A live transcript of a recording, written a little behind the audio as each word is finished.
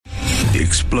The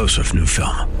explosive new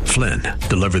film, Flynn,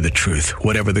 deliver the truth,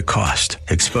 whatever the cost,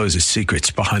 exposes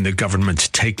secrets behind the government's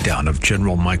takedown of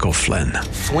General Michael Flynn.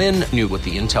 Flynn knew what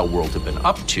the intel world had been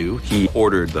up to. He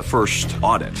ordered the first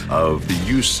audit of the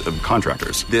use of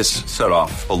contractors. This set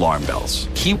off alarm bells.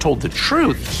 He told the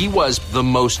truth. He was the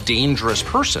most dangerous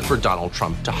person for Donald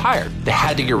Trump to hire. They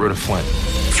had to get rid of Flynn.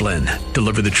 Flynn,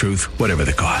 deliver the truth, whatever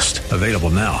the cost. Available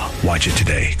now. Watch it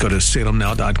today. Go to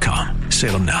salemnow.com.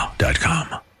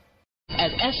 salemnow.com.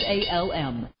 At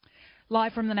SALM.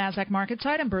 Live from the NASDAQ market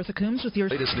site, I'm Bertha Coombs with your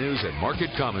latest news and market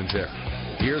commentary.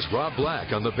 Here's Rob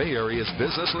Black on the Bay Area's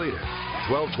business leader,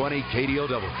 1220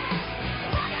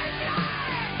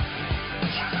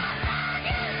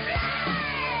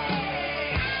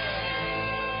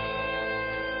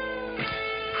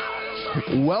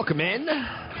 KDOW. Welcome in.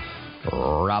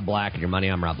 Rob Black and your money.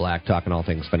 I'm Rob Black, talking all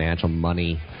things financial,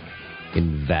 money,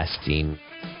 investing,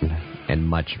 and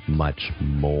much, much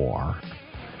more.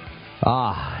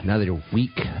 Another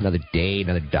week, another day,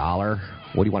 another dollar.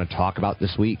 What do you want to talk about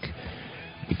this week?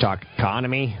 We can talk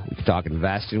economy, we can talk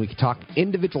investing, we can talk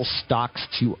individual stocks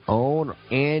to own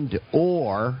and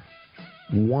or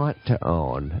want to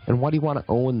own. And why do you want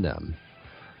to own them?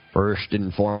 First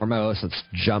and foremost, let's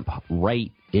jump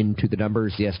right into the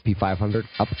numbers. The S&P 500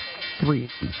 up 3.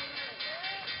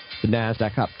 The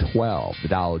NASDAQ up 12. The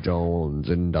Dow Jones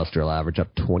Industrial Average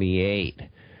up 28.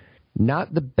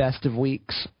 Not the best of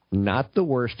weeks, not the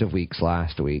worst of weeks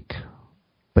last week,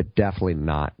 but definitely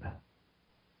not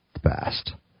the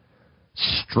best.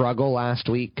 Struggle last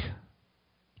week.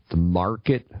 The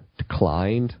market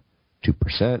declined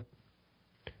 2%.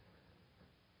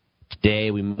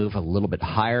 Today we move a little bit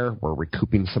higher. We're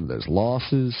recouping some of those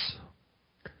losses.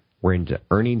 We're into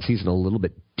earnings season a little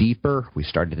bit deeper. We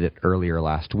started it earlier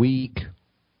last week.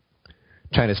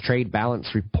 China's trade balance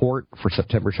report for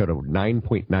September showed a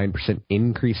 9.9%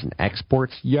 increase in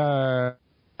exports. Yeah,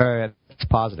 that's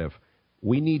positive.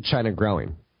 We need China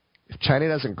growing. If China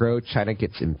doesn't grow, China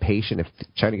gets impatient. If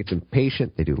China gets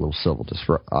impatient, they do a little civil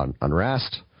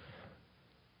unrest.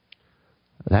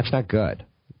 That's not good.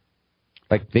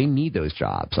 Like, they need those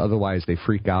jobs. Otherwise, they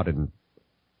freak out and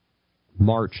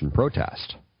march and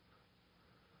protest.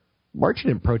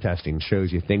 Marching and protesting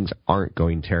shows you things aren't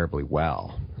going terribly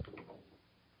well.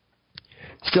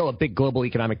 Still a big global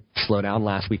economic slowdown.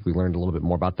 Last week we learned a little bit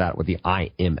more about that with the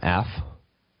IMF.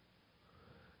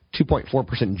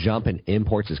 2.4% jump in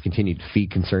imports has continued to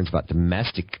feed concerns about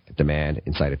domestic demand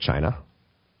inside of China.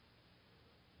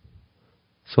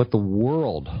 So what the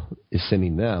world is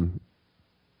sending them,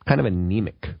 kind of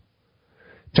anemic.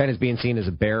 China's being seen as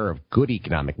a bearer of good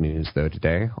economic news, though,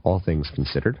 today, all things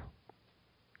considered.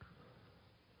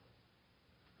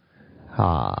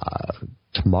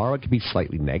 Tomorrow it could be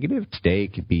slightly negative. Today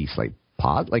it could be slightly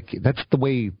positive. Like, that's the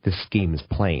way this scheme is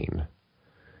playing.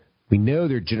 We know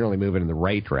they're generally moving in the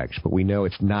right direction, but we know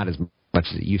it's not as much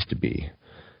as it used to be.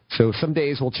 So some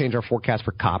days we'll change our forecast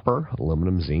for copper,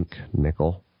 aluminum, zinc,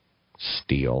 nickel,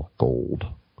 steel, gold,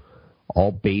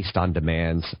 all based on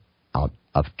demands out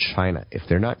of China. If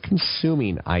they're not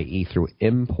consuming, i.e. through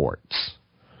imports,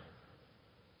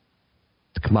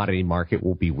 the commodity market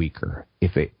will be weaker.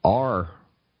 If they are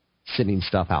sending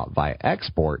stuff out via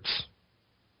exports,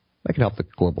 that can help the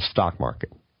global stock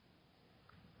market.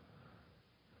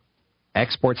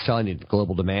 Exports telling you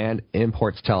global demand,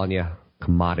 imports telling you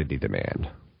commodity demand.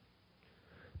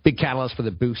 Big catalyst for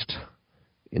the boost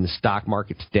in the stock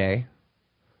market today.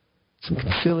 Some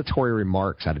conciliatory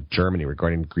remarks out of Germany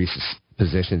regarding Greece's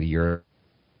position in the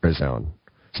Eurozone.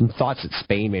 Some thoughts that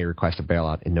Spain may request a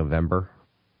bailout in November.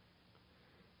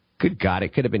 Good God,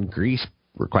 it could have been Greece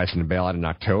requesting a bailout in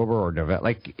October or November.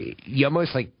 Like, you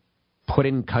almost like put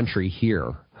in country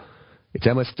here. It's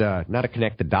almost not to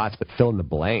connect the dots, but fill in the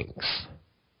blanks.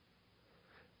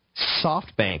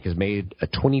 SoftBank has made a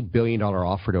 $20 billion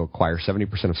offer to acquire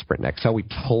 70% of Sprint Nextel. We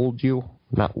told you,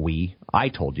 not we, I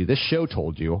told you, this show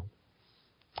told you.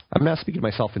 I'm now speaking to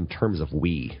myself in terms of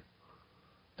we.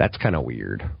 That's kind of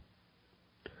weird.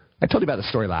 I told you about the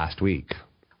story last week.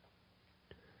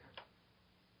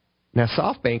 Now,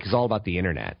 SoftBank is all about the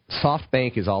internet.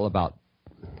 SoftBank is all about,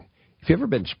 if you've ever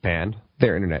been to Japan,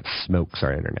 their internet smokes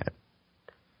our internet.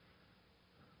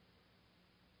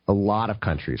 A lot of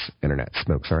countries' internet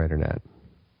smokes our internet.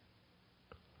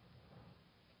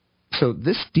 So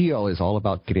this deal is all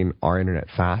about getting our internet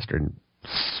faster. And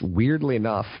weirdly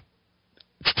enough,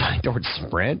 it's tied towards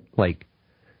Sprint. Like,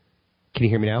 can you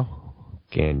hear me now?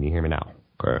 Can you hear me now?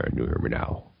 Can you hear me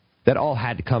now? That all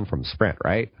had to come from Sprint,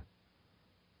 right?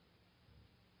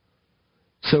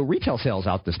 So retail sales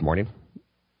out this morning.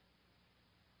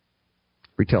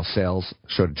 Retail sales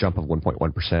showed a jump of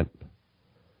 1.1%.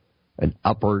 an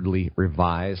upwardly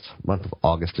revised month of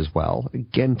August as well.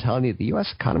 Again, telling you the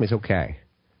U.S. economy is okay.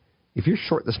 If you're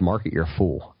short this market, you're a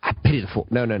fool. I pity the fool.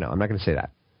 No, I'm not going to say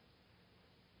that.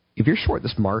 If you're short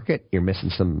this market, you're missing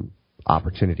some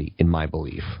opportunity, in my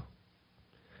belief.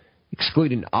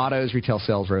 Excluding autos, retail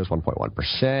sales rose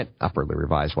 1.1%, upwardly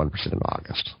revised 1% in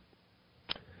August.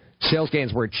 Sales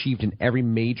gains were achieved in every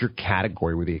major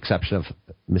category with the exception of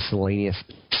miscellaneous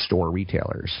store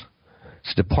retailers.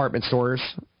 So department stores,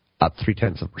 up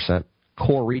 0.3%.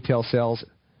 Core retail sales,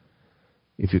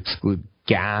 if you exclude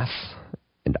gas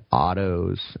and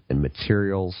autos and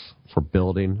materials for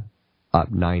building,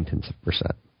 up 0.9%.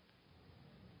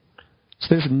 So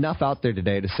there's enough out there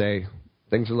today to say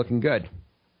things are looking good.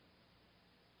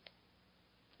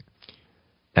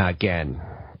 Now again,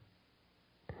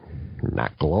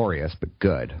 not glorious, but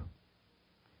good.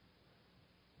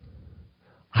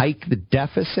 Hike the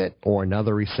deficit or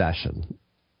another recession?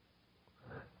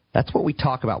 That's what we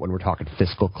talk about when we're talking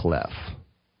fiscal cliff.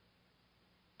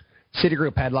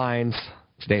 Citigroup headlines,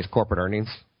 today's corporate earnings.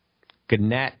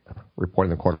 Gannett reporting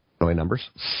the quarterly numbers.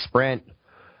 Sprint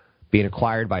being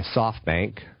acquired by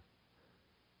SoftBank.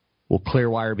 Will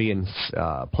Clearwire be in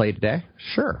play today?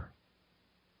 Sure.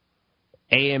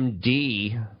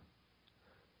 AMD,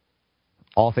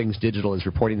 All Things Digital, is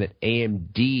reporting that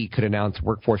AMD could announce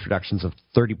workforce reductions of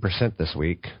 30% this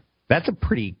week. That's a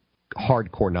pretty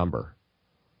hardcore number.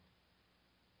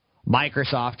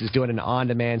 Microsoft is doing an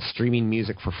on-demand streaming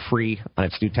music for free on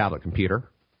its new tablet computer.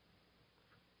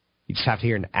 You just have to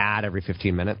hear an ad every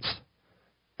 15 minutes.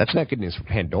 That's not good news for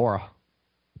Pandora.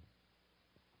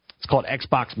 It's called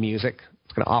Xbox Music.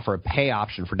 It's going to offer a pay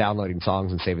option for downloading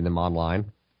songs and saving them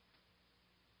online.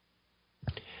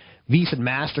 Visa and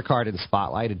MasterCard in the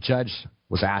spotlight. A judge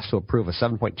was asked to approve a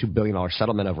 $7.2 billion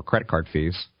settlement over credit card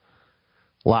fees.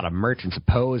 A lot of merchants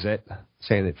oppose it,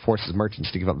 saying it forces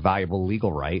merchants to give up valuable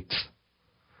legal rights.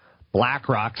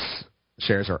 BlackRock's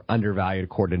shares are undervalued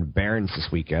according to Barron's this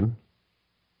weekend.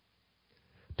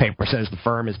 Paper says the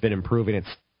firm has been improving its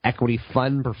equity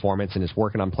fund performance and is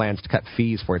working on plans to cut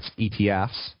fees for its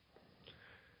ETFs.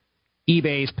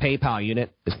 eBay's PayPal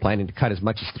unit is planning to cut as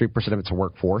much as 3% of its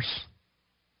workforce,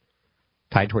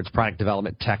 tied towards product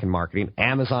development, tech, and marketing.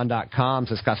 Amazon.com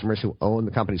says customers who own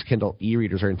the company's Kindle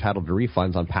e-readers are entitled to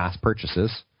refunds on past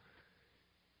purchases.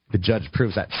 The judge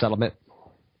approves that settlement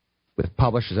with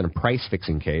publishers in a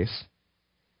price-fixing case.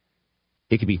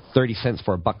 It could be 30 cents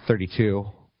for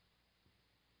 $1.32.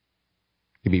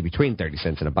 It could be between 30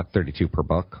 cents and $1.32 per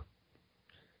book.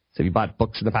 So if you bought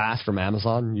books in the past from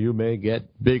Amazon, you may get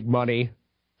big money,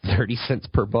 30 cents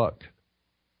per book.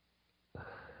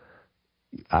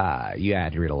 You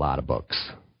had to read a lot of books.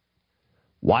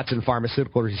 Watson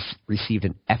Pharmaceutical received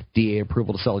an FDA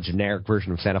approval to sell a generic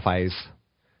version of Sanofi's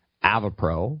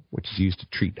Avapro, which is used to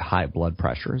treat high blood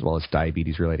pressure as well as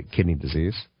diabetes-related kidney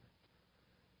disease.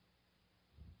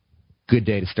 Good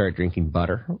day to start drinking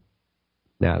butter.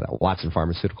 Now that Watson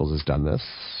Pharmaceuticals has done this.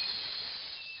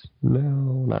 No,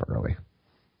 not really.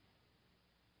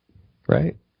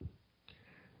 Right?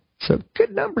 So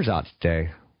good numbers out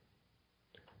today.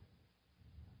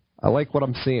 I like what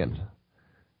I'm seeing.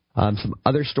 Some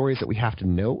other stories that we have to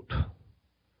note.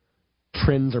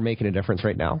 Trends are making a difference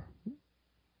right now.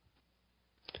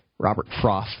 Robert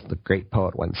Frost, the great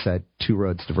poet, once said, 2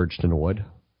 roads diverged in a wood.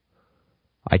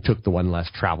 I took the one less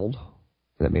traveled,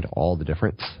 and that made all the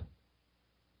difference.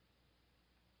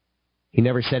 He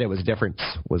never said it was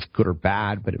good or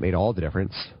bad, but it made all the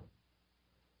difference.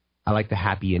 I like the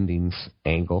happy endings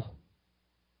angle.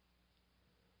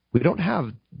 We don't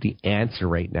have the answer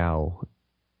right now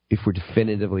if we're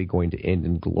definitively going to end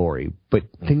in glory, but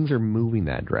things are moving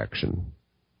that direction.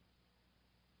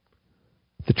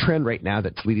 The trend right now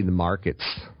that's leading the markets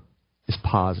is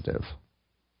positive.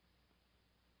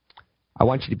 I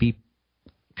want you to be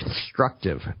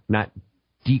constructive, not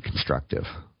deconstructive.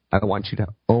 I want you to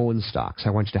own stocks. I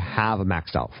want you to have a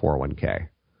maxed out 401k.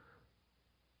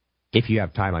 If you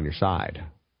have time on your side.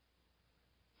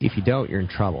 If you don't, you're in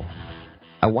trouble.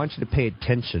 I want you to pay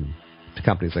attention to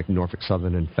companies like Norfolk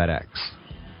Southern and FedEx.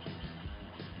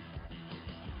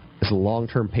 As a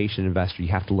long-term patient investor, you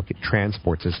have to look at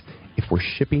transports as if we're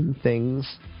shipping things,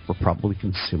 we're probably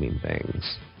consuming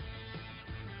things.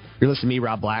 You're listening to me,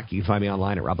 Rob Black. You can find me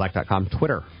online at robblack.com.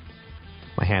 Twitter,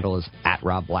 my handle is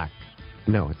 @RobBlack.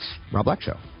 No, it's Rob Black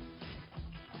Show.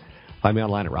 Find me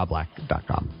online at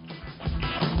robblack.com.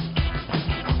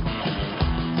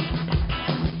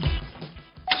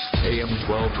 AM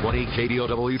 1220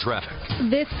 KDOW traffic.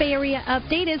 This Bay Area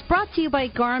update is brought to you by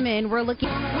Garmin. We're looking...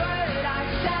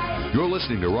 You're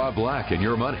listening to Rob Black and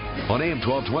Your Money on AM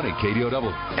 1220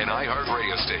 KDOW, an iHeart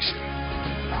radio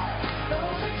station.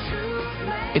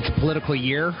 It's a political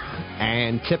year,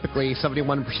 and typically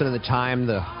 71% of the time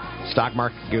the stock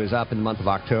market goes up in the month of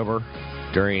October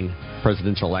during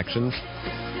presidential elections.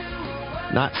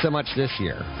 Not so much this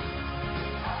year.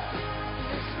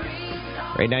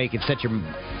 Right now you can set your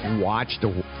watch to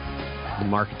the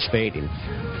market's fading.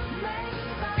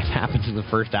 It happens in the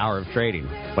first hour of trading.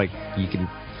 Like, you can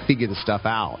figure the stuff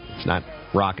out. It's not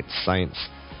rocket science,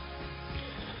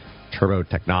 turbo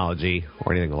technology,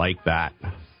 or anything like that.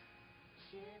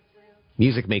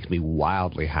 Music makes me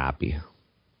wildly happy.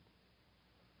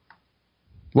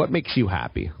 What makes you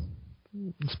happy?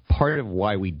 It's part of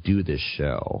why we do this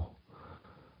show,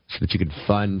 so that you can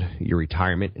fund your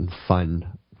retirement and fund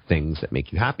things that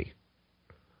make you happy.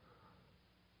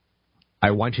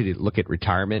 I want you to look at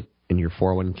retirement in your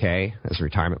 401k as a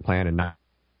retirement plan and not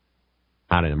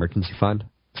an emergency fund.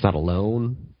 It's not a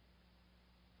loan.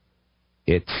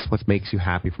 It's what makes you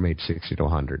happy from age 60 to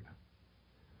 100.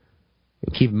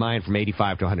 And keep in mind, from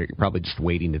 85 to 100, you're probably just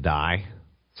waiting to die.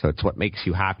 So it's what makes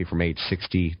you happy from age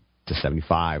 60 to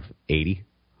 75, 80.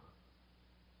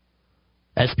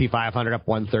 S&P 500 up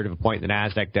 1/3 of a point. The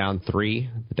NASDAQ down 3.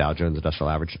 The Dow Jones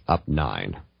Industrial Average up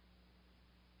 9.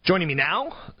 Joining me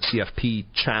now, CFP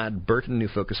Chad Burton,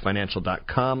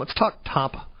 NewFocusFinancial.com. Let's talk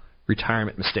top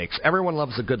retirement mistakes. Everyone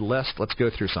loves a good list. Let's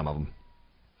go through some of them.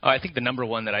 I think the number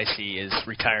one that I see is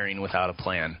retiring without a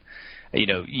plan. You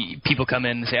know, people come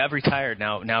in and say, I've retired,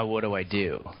 now what do I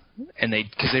do? And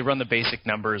because they run the basic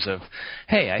numbers of,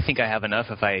 hey, I think I have enough.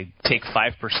 If I take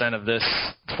 5% of this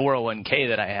 401k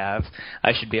that I have,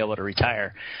 I should be able to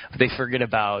retire. But they forget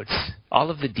about all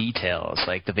of the details,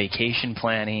 like the vacation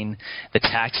planning, the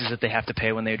taxes that they have to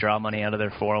pay when they draw money out of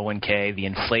their 401k, the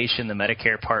inflation, the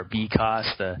Medicare Part B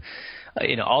costs,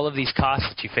 all of these costs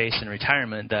that you face in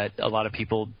retirement that a lot of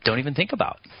people don't even think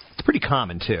about. It's pretty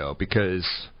common, too, because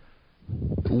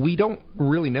we don't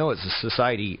really know as a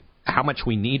society how much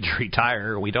we need to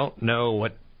retire. We don't know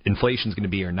what inflation's going to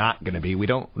be or not going to be. We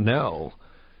don't know.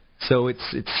 So it's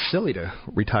silly to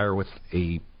retire with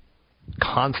a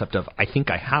concept of, I think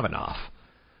I have enough.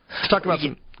 Let's talk about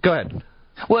some... Go ahead.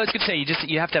 Well, I was going to say,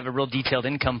 you have to have a real detailed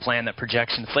income plan that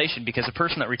projects inflation, because a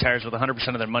person that retires with 100%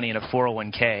 of their money in a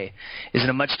 401k is in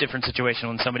a much different situation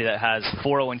than somebody that has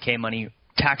 401k money,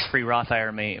 tax-free Roth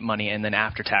IRA money, and then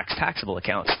after-tax taxable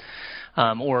accounts.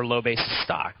 Or low-basis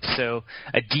stock. So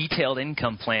a detailed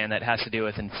income plan that has to do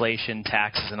with inflation,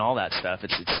 taxes, and all that stuff,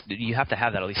 you have to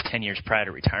have that at least 10 years prior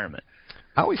to retirement.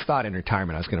 I always thought in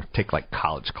retirement I was going to take,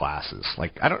 college classes.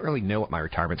 I don't really know what my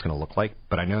retirement's going to look like,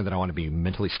 but I know that I want to be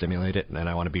mentally stimulated, and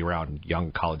I want to be around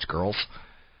young college girls,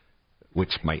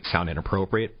 which might sound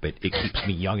inappropriate, but it keeps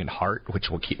me young in heart, which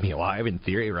will keep me alive in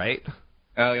theory, right?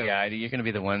 Oh, yeah, you're going to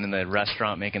be the one in the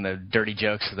restaurant making the dirty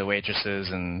jokes to the waitresses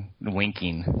and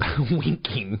winking.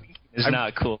 Winking? It's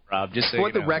not cool, Rob. Just so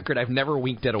for the record, I've never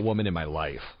winked at a woman in my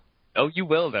life. Oh, you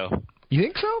will, though. You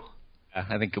think so? Yeah,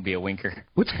 I think you'll be a winker.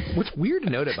 What's weird to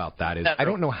note about that is I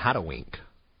don't know how to wink.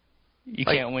 You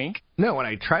can't wink? No, when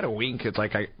I try to wink, it's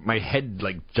like my head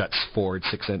juts forward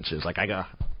 6 inches. And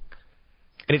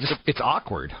it's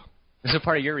awkward. So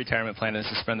part of your retirement plan is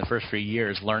to spend the first 3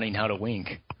 years learning how to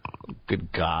wink.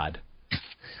 Good God.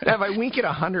 If I wink at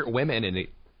 100 women and it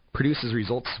produces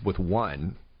results with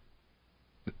one,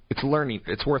 it's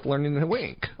worth learning to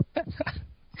wink.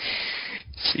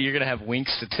 So you're going to have wink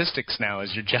statistics now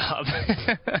as your job.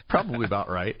 Probably about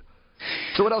right.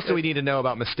 So what else do we need to know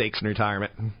about mistakes in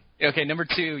retirement? Okay, number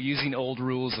 2, using old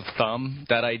rules of thumb.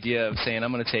 That idea of saying,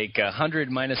 I'm going to take 100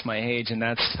 minus my age, and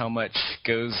that's how much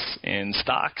goes in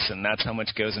stocks, and that's how much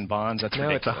goes in bonds. That's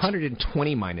ridiculous. It's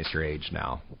 120 minus your age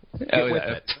now. Get with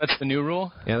it. That's the new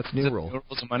rule? Yeah, that's the new rule. New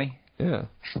rules of money? Yeah.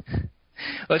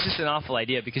 Well, it's just an awful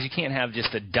idea, because you can't have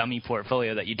just a dummy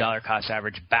portfolio that you dollar cost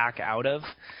average back out of.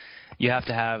 You have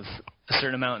to have a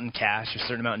certain amount in cash, a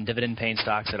certain amount in dividend-paying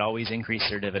stocks that always increase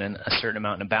their dividend, a certain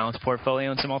amount in a balanced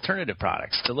portfolio, and some alternative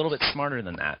products. It's a little bit smarter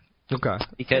than that. Okay.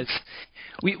 Because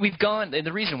we've gone, and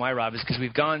the reason why, Rob, is because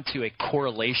we've gone to a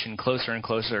correlation closer and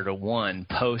closer to 1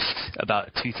 post about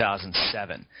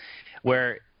 2007,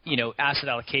 where asset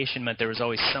allocation meant there was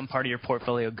always some part of your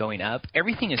portfolio going up.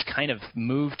 Everything has kind of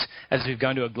moved as we've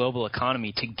gone to a global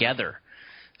economy together.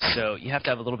 So you have to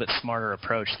have a little bit smarter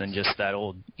approach than just that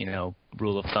old,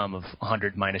 rule of thumb of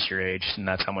 100 minus your age, and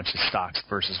that's how much is stocks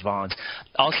versus bonds.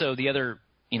 Also, the other,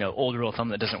 old rule of thumb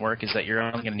that doesn't work is that you're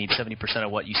only going to need 70% of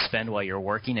what you spend while you're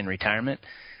working in retirement.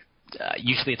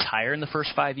 Usually it's higher in the first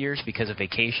 5 years because of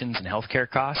vacations and healthcare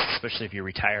costs, especially if you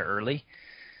retire early.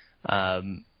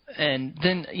 And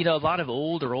then, a lot of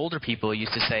older people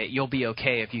used to say, you'll be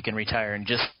okay if you can retire and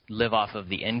just live off of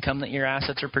the income that your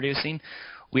assets are producing.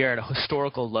 We are at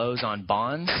historical lows on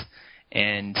bonds,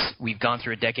 And we've gone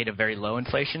through a decade of very low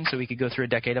inflation, so we could go through a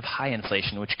decade of high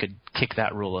inflation, which could kick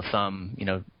that rule of thumb,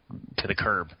 to the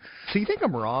curb. So you think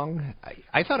I'm wrong?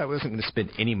 I thought I wasn't going to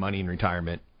spend any money in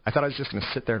retirement. I thought I was just going to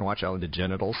sit there and watch Ellen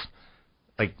DeGeneres.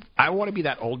 Like, I want to be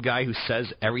that old guy who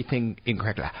says everything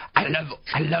incorrectly. I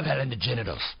love Ellen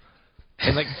DeGeneres.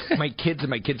 And, like, my kids and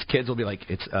my kids' kids will be like,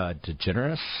 it's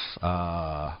DeGeneres?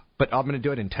 But I'm going to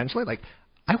do it intentionally. Like,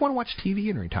 I want to watch TV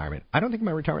in retirement. I don't think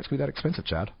my retirement's going to be that expensive,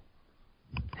 Chad.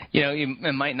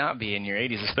 It might not be in your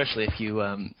 80s, especially if you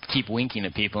keep winking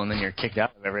at people and then you're kicked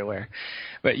out of everywhere.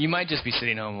 But you might just be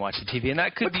sitting home and watching TV, and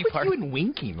that could be part of... What's with you and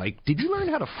winking? Like, did you learn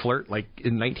how to flirt, like,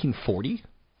 in 1940?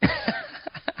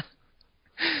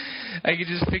 I could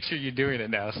just picture you doing it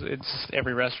now. So it's just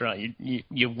every restaurant.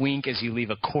 You wink as you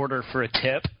leave a quarter for a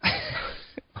tip.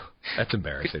 That's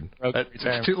embarrassing. It's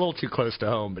a little too close to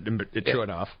home, but true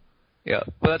enough. Yeah,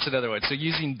 well, that's another one. So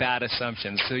using bad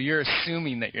assumptions. So you're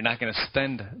assuming that you're not going to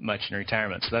spend much in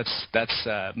retirement. So that's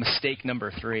mistake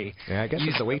number 3. Yeah, I guess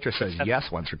if the waitress says yes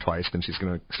once or twice, then she's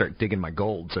going to start digging my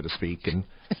gold, so to speak, and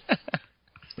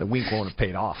the wink won't have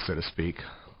paid off, so to speak.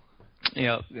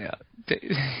 Yeah. So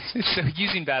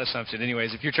using bad assumption.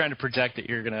 Anyways, if you're trying to project that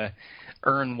you're going to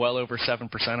earn well over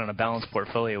 7% on a balanced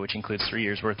portfolio, which includes 3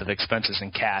 years' worth of expenses in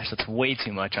cash, that's way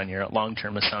too much on your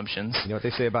long-term assumptions. You know what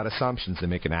they say about assumptions? They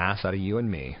make an ass out of you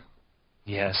and me.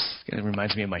 Yes. It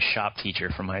reminds me of my shop teacher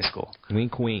from high school.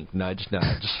 Wink, wink, nudge,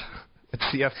 nudge. It's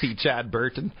CFP Chad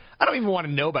Burton. I don't even want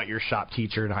to know about your shop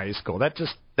teacher in high school. That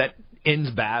ends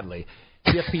badly.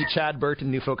 CFP Chad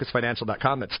Burton,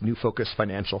 newfocusfinancial.com. That's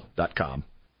newfocusfinancial.com.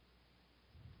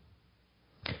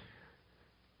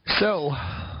 So,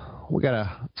 we got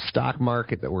a stock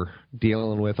market that we're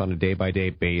dealing with on a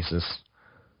day-by-day basis,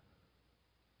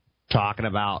 talking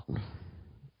about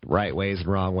right ways and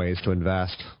wrong ways to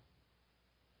invest.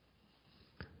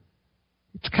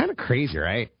 It's kind of crazy,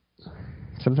 right?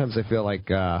 Sometimes I feel like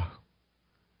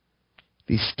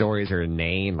these stories are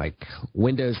inane, like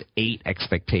Windows 8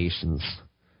 expectations.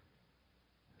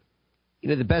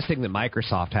 The best thing that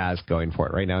Microsoft has going for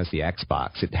it right now is the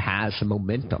Xbox. It has some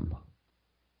momentum.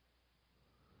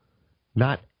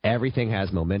 Not everything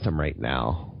has momentum right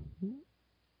now.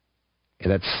 And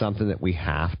that's something that we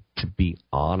have to be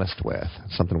honest with,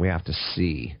 something we have to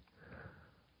see.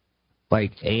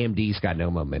 Like, AMD's got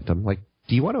no momentum. Like,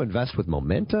 do you want to invest with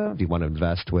momentum? Do you want to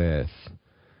invest with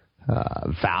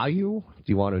value? Do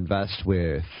you want to invest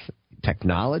with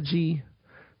technology?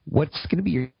 What's going to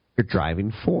be your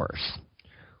driving force?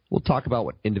 We'll talk about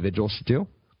what individuals should do.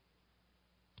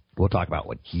 We'll talk about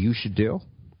what you should do.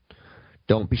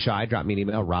 Don't be shy. Drop me an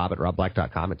email,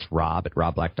 rob@robblack.com. It's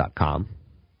rob@robblack.com.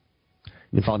 You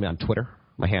can follow me on Twitter.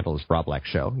 My handle is Rob Black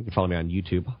Show. You can follow me on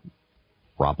YouTube,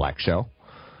 Rob Black Show.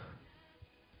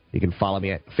 You can follow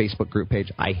me at Facebook group page,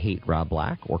 I Hate Rob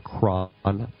Black, or Cron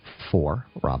for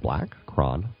Rob Black.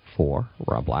 Cron for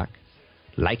Rob Black.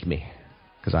 Like me,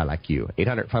 because I like you.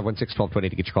 800-516-1220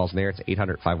 to get your calls in there. It's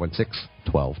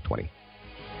 800-516-1220.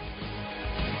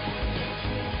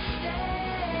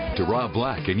 To Rob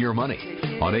Black and Your Money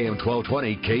on AM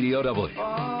 1220 KDOW.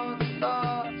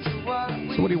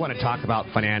 So what do you want to talk about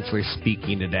financially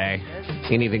speaking today?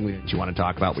 Anything that you want to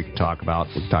talk about, we can talk about.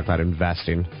 We can talk about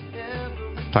investing.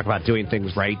 Talk about doing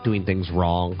things right, doing things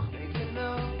wrong.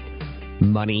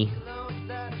 Money.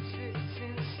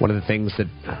 One of the things that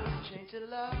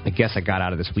I guess I got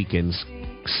out of this weekend's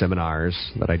seminars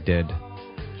that I did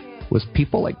was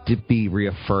people like to be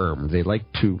reaffirmed. They like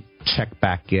to check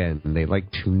back in. They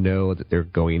like to know that they're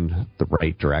going the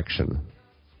right direction.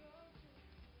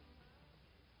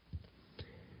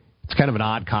 It's kind of an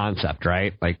odd concept,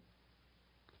 right? Like,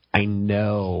 I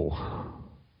know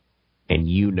and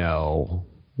you know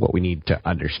what we need to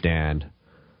understand,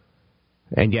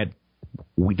 and yet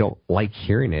we don't like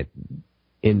hearing it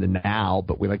in the now,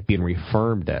 but we like being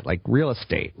reaffirmed at, like real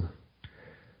estate.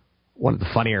 One of the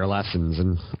funnier lessons,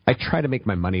 and I try to make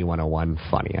my Money 101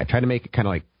 funny. I try to make it kind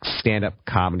of like stand-up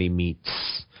comedy meets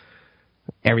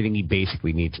everything you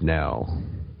basically need to know.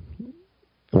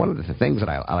 One of the things that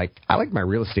I like my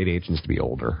real estate agents to be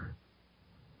older.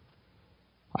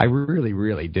 I really,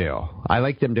 really do. I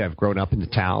like them to have grown up in the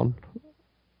town.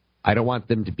 I don't want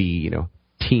them to be,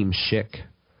 team chic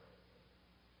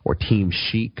or team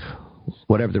chic,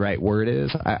 whatever the right word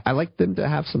is. I like them to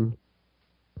have some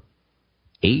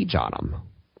age on them.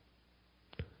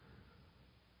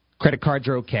 Credit cards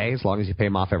are okay as long as you pay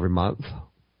them off every month.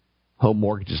 Home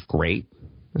mortgage is great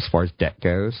as far as debt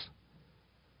goes.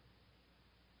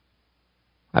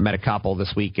 I met a couple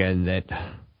this weekend that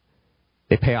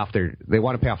they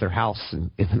want to pay off their house in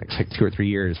the next 2 or 3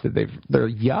 years. They're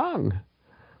young.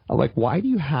 I'm like, why do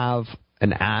you have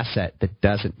an asset that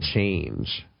doesn't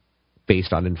change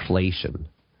based on inflation,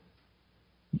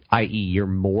 i.e. your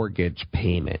mortgage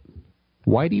payment,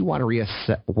 why do you want to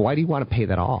reassess? Why do you want to pay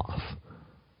that off?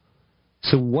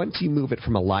 So once you move it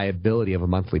from a liability of a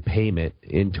monthly payment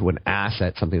into an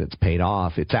asset, something that's paid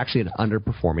off, it's actually an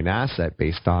underperforming asset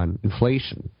based on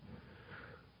inflation.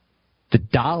 The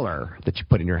dollar that you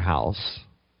put in your house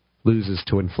loses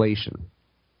to inflation.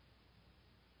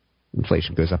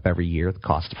 Inflation goes up every year. The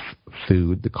cost of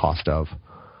food, the cost of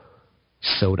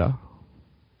soda,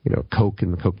 Coke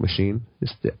in the Coke machine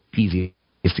is the easiest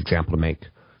example to make.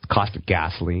 The cost of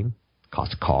gasoline,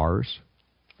 cost of cars.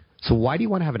 So why do you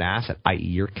want to have an asset, i.e.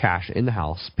 your cash in the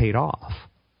house, paid off?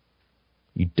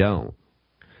 You don't.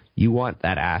 You want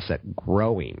that asset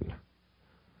growing.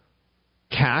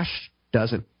 Cash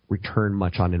doesn't return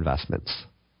much on investments.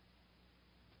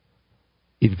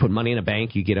 If you put money in a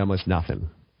bank, you get almost nothing.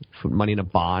 If you put money in a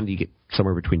bond, you get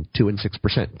somewhere between 2 and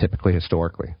 6%, typically,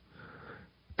 historically.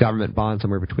 Government bonds,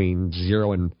 somewhere between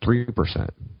 0 and 3%.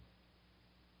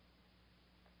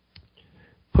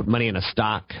 Put money in a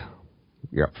stock,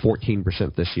 you're up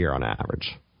 14% this year on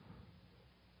average.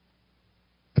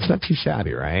 It's not too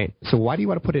shabby, right? So why do you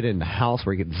want to put it in the house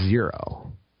where you get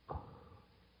 0?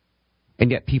 And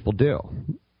yet people do.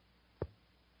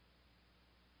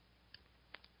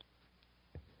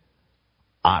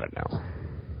 I don't know.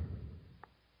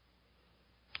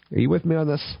 Are you with me on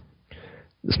this?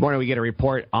 This morning we get a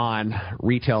report on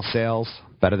retail sales,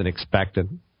 better than expected.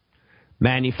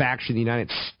 Manufacturing in the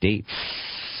United States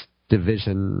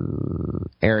division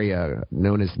area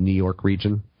known as New York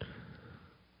region,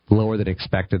 lower than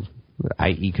expected,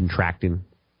 i.e. contracting.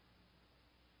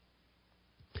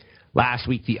 Last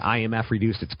week, the IMF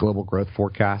reduced its global growth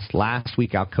forecast. Last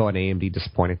week, Alcoa and AMD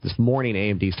disappointed. This morning,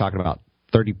 AMD is talking about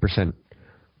 30%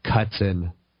 cuts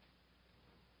in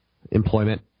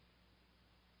employment.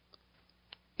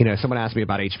 Someone asked me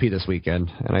about HP this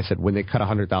weekend, and I said, when they cut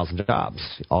 100,000 jobs,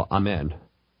 I'm in.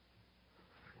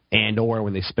 And or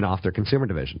when they spin off their consumer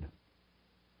division.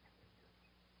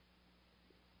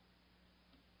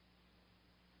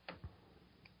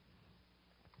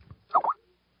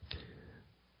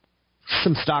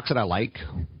 Some stocks that I like.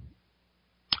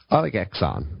 I like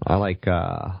Exxon. I like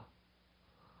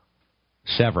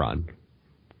Chevron.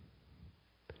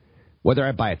 Whether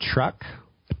I buy a truck,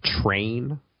 a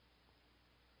train,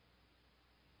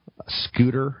 a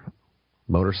scooter,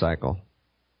 motorcycle,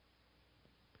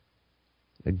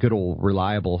 a good old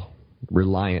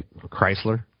reliant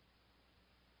Chrysler,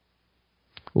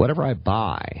 whatever I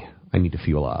buy, I need to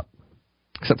fuel up.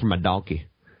 Except for my donkey.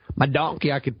 My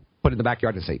donkey I could put in the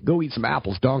backyard and say, go eat some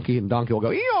apples, donkey, and donkey will go,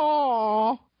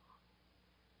 eeyaw.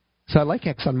 So I like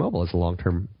ExxonMobil as a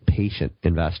long-term patient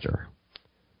investor.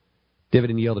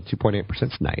 Dividend yield of 2.8%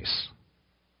 is nice.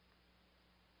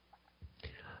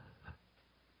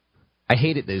 I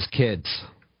hated those kids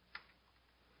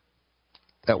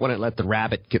that wouldn't let the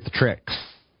rabbit get the tricks.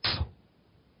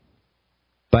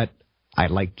 But I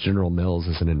like General Mills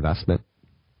as an investment.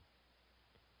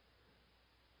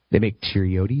 They make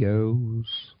Cheerios.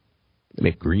 They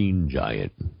make Green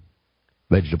Giant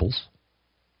vegetables.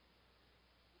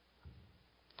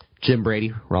 Jim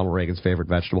Brady, Ronald Reagan's favorite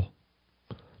vegetable.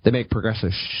 They make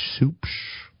Progressive soups.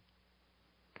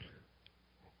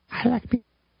 I like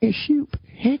a soup.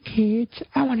 Hey, kids,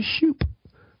 I want a soup.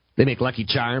 They make Lucky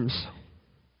Charms.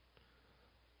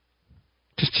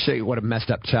 Just to show you what a messed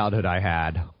up childhood I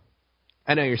had.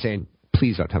 I know you're saying,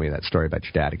 please don't tell me that story about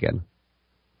your dad again.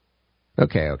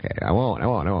 Okay, I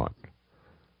won't.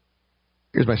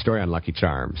 Here's my story on Lucky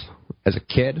Charms. As a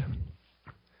kid,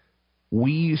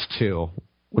 we used to,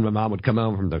 when my mom would come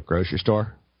home from the grocery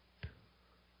store,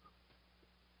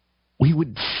 we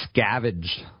would scavenge.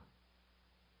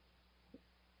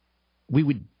 We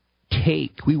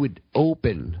would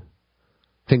open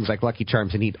things like Lucky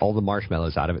Charms and eat all the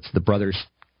marshmallows out of it so the brothers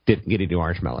didn't get any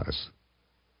marshmallows.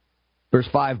 There's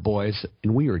 5 boys,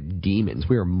 and we were demons.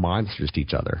 We were monsters to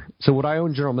each other. So would I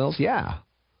own General Mills? Yeah.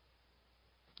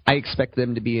 I expect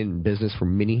them to be in business for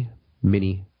many,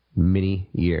 many, many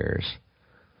years.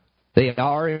 They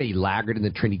are a laggard in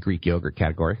the Trinity Greek yogurt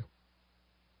category.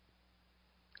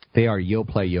 They are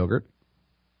Yoplait yogurt.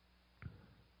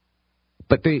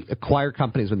 But they acquire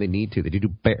companies when they need to. They do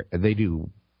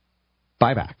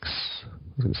buybacks. I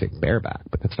was going to say bareback,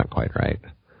 but that's not quite right.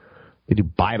 They do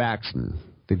buybacks and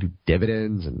they do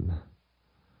dividends, and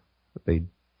they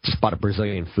just bought a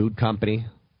Brazilian food company,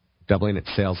 doubling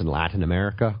its sales in Latin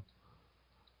America.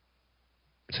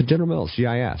 So General Mills,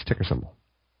 GIS, ticker symbol.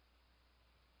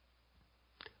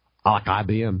 I like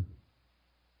IBM.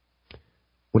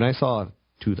 When I saw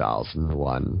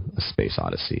 2001, A Space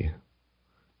Odyssey,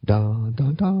 Dun,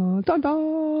 dun, dun, dun,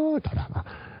 dun, dun,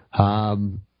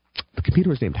 dun. The computer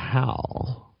was named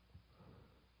HAL.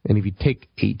 And if you take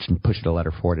H and push it a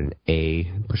letter forward, and A,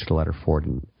 and push it a letter forward,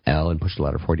 and L, and push it a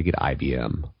letter forward, you get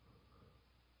IBM.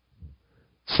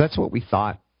 So that's what we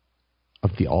thought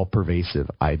of the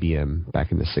all-pervasive IBM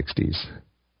back in the 60s.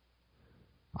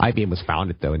 IBM was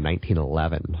founded, though, in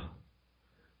 1911.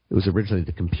 It was originally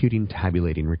the Computing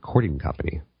Tabulating Recording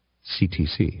Company,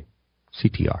 CTC,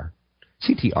 CTR,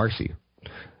 CTRC.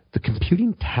 The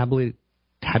Computing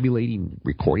Tabulating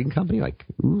Recording Company, like,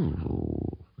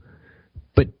 ooh.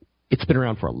 But it's been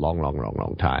around for a long, long, long,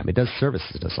 long time. It does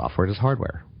services, it does software, it does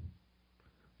hardware.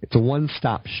 It's a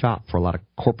one-stop shop for a lot of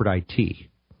corporate IT.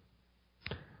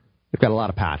 They've got a lot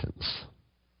of patents.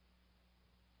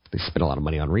 They spend a lot of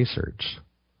money on research.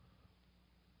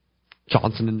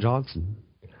 Johnson & Johnson.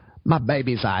 My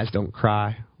baby's eyes don't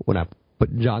cry when I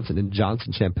put Johnson &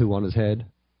 Johnson shampoo on his head.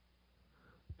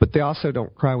 But they also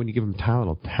don't cry when you give them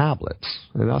Tylenol tablets.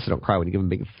 And they also don't cry when you give them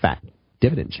a big fat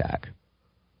dividend check.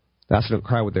 They also don't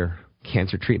cry with their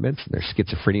cancer treatments and their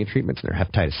schizophrenia treatments and their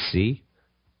hepatitis C.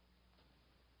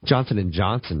 Johnson &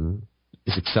 Johnson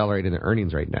is accelerating their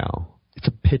earnings right now. It's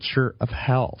a picture of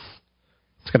health.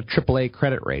 It's got a AAA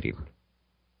credit rating.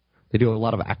 They do a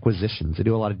lot of acquisitions. They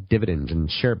do a lot of dividends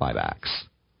and share buybacks.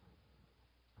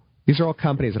 These are all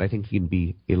companies that I think you can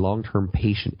be a long-term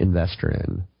patient investor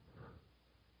in.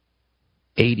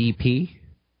 ADP,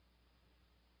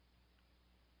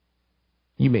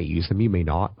 you may use them, you may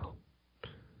not.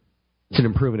 It's an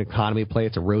improving economy play.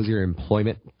 It's a rosier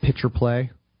employment picture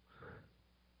play.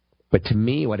 But to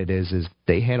me, what it is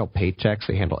they handle paychecks,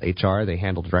 they handle HR, they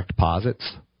handle direct deposits.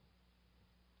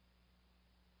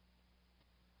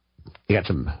 You got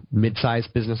some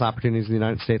mid-sized business opportunities in the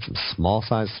United States, some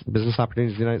small-sized business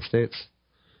opportunities in the United States.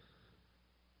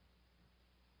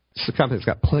 It's a company that's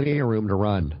got plenty of room to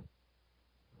run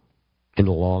in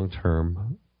the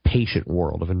long-term, patient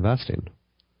world of investing.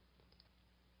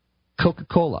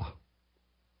 Coca-Cola.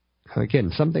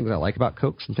 Again, some things I like about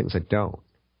Coke, some things I don't.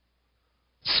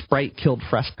 Sprite killed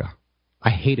Fresca. I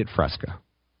hated Fresca.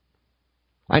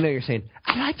 I know you're saying,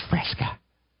 I like Fresca.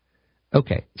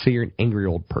 Okay, so you're an angry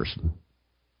old person.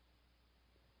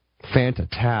 Fanta,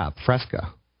 Tab,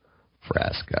 Fresca.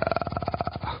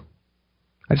 Fresca.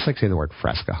 I just like saying the word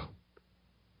Fresca.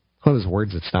 One of those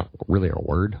words that's not really a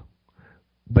word.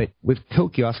 But with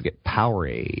Coke, you also get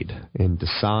Powerade and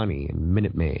Dasani and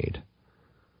Minute Maid.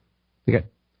 They got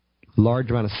large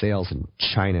amount of sales in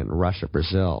China and Russia,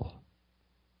 Brazil.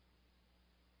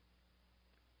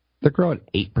 They're growing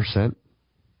 8%,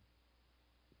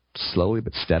 slowly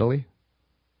but steadily.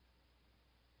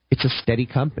 It's a steady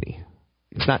company.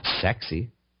 It's not sexy.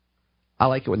 I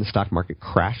like it when the stock market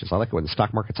crashes. I like it when the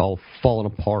stock market's all falling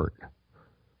apart.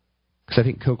 Because I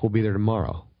think Coke will be there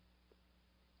tomorrow.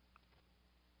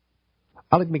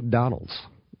 I like McDonald's,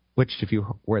 which if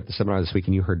you were at the seminar this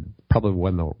weekend, you heard probably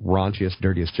one of the raunchiest,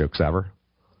 dirtiest jokes ever.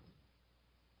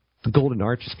 The Golden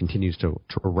Arches continues to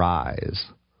rise.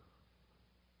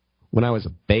 When I was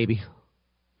a baby,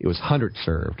 it was hundreds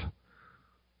served.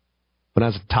 When I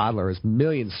was a toddler, it was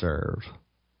millions served.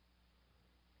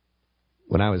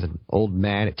 When I was an old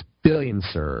man, it's billions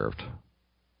served.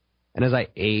 And as I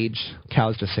age,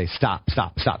 cows just say, stop,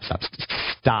 stop, stop, stop,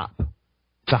 stop.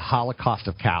 It's a holocaust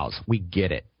of cows. We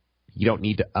get it. You don't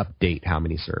need to update how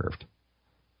many served.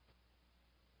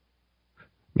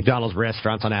 McDonald's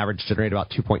restaurants on average generate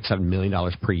about $2.7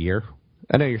 million per year.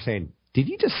 I know you're saying, did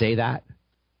you just say that?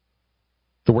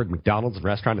 The word McDonald's and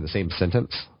restaurant in the same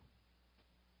sentence?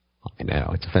 I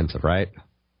know, it's offensive, right?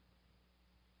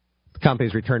 The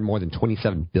company's returned more than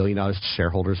 $27 billion to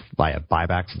shareholders via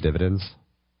buybacks and dividends.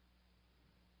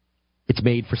 It's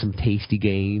made for some tasty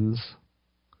gains,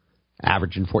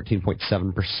 averaging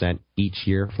 14.7% each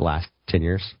year for the last 10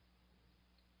 years.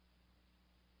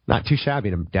 Not too shabby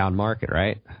in a down market,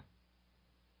 right?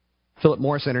 Philip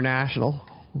Morris International.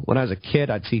 When I was a kid,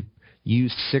 I'd see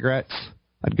used cigarettes.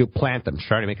 I'd go plant them,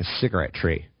 try to make a cigarette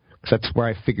tree, because that's where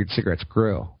I figured cigarettes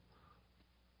grew.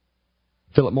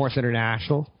 Philip Morris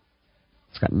International.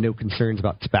 It's got no concerns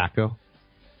about tobacco.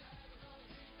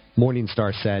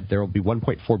 Morningstar said there will be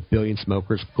 1.4 billion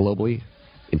smokers globally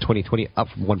in 2020, up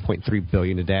from 1.3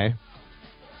 billion a day.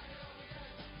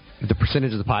 If the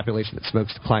percentage of the population that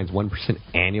smokes declines 1%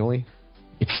 annually,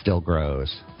 it still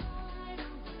grows.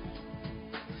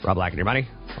 Rob Black and your money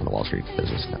on the Wall Street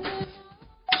Business Network.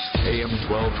 AM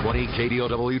 1220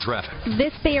 KDOW traffic.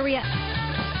 This Bay Area.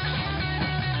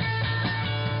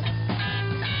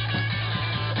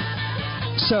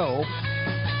 So,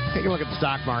 take a look at the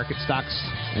stock market. Stocks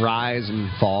rise and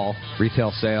fall.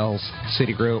 Retail sales,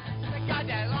 Citigroup,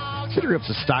 Citigroup's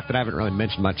a stock that I haven't really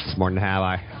mentioned much this morning, have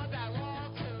I?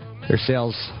 Their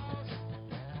sales,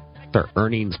 their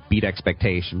earnings beat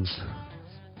expectations.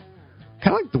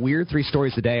 Kind of like the weird three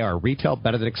stories today are retail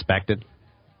better than expected.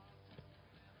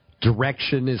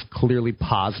 Direction is clearly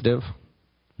positive.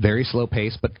 Very slow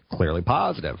pace, but clearly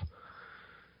positive.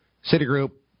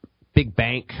 Citigroup, big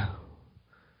bank,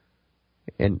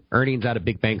 and earnings out of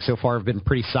big bank so far have been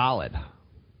pretty solid.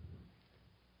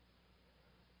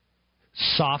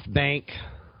 SoftBank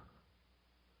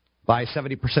buys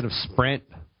 70% of Sprint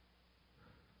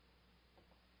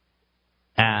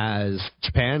as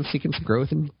Japan seeking some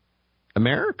growth in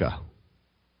America.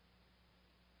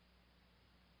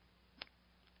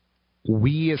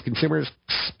 We as consumers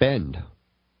spend.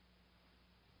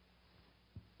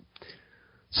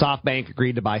 SoftBank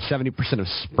agreed to buy 70% of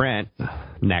Sprint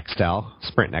Nextel.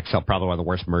 Sprint Nextel, probably one of the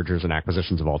worst mergers and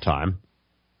acquisitions of all time.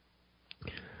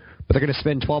 But they're going to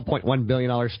spend $12.1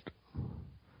 billion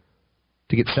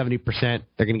to get 70%.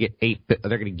 They're going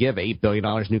to give $8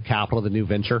 billion new capital to the new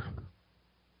venture.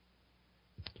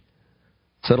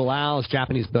 So it allows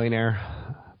Japanese billionaire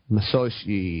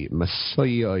Masayoshi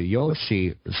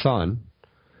Son,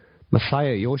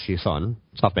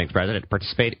 SoftBank's president, to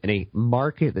participate in a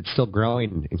market that's still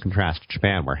growing in contrast to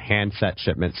Japan, where handset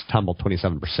shipments tumbled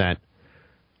 27%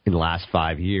 in the last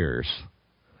 5 years.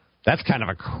 That's kind of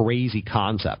a crazy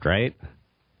concept, right?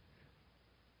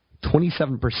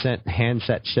 27%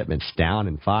 handset shipments down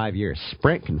in 5 years.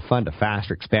 Sprint can fund a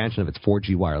faster expansion of its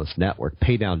 4G wireless network,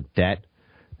 pay down debt,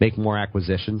 make more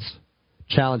acquisitions,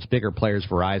 challenge bigger players,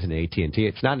 Verizon and AT&T.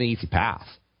 It's not an easy path.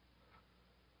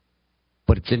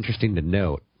 But it's interesting to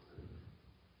note.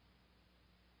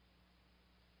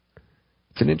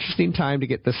 It's an interesting time to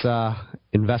get this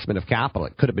investment of capital.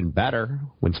 It could have been better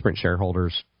when Sprint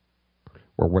shareholders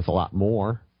were worth a lot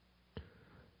more.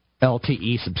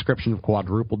 LTE subscription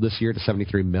quadrupled this year to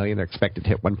 73 million. They're expected to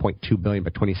hit 1.2 billion by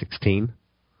 2016.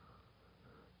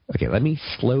 Okay, let me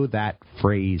slow that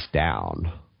phrase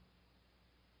down.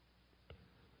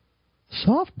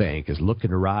 SoftBank is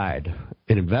looking to ride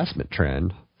an investment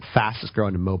trend, fastest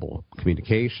growing in mobile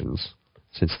communications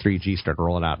since 3G started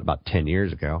rolling out about 10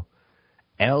 years ago.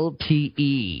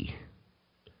 LTE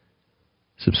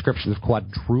subscriptions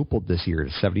quadrupled this year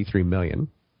to 73 million.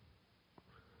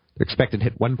 They're expected to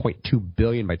hit 1.2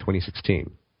 billion by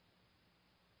 2016.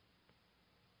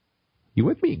 You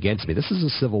with me, against me? This is a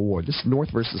civil war. This is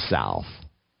North versus South.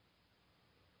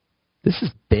 This is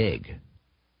big.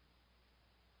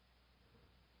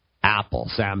 Apple,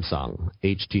 Samsung,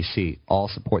 HTC all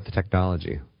support the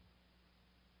technology.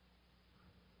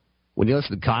 When you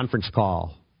listen to the conference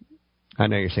call, I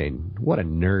know you're saying, what a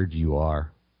nerd you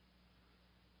are.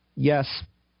 Yes,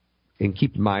 and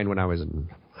keep in mind when I was in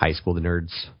high school, the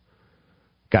nerds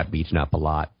got beaten up a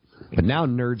lot. But now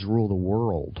nerds rule the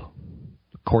world,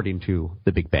 according to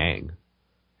the Big Bang.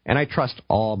 And I trust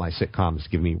all my sitcoms to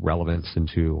give me relevance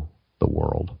into the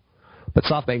world. But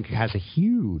SoftBank has a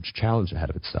huge challenge ahead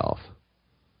of itself.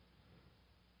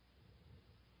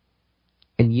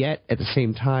 And yet, at the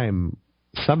same time,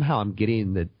 somehow I'm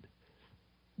getting that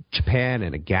Japan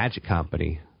and a gadget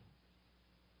company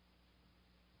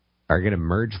are going to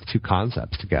merge the two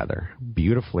concepts together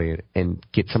beautifully and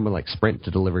get someone like Sprint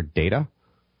to deliver data.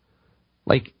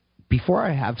 Like, before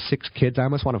I have 6 kids, I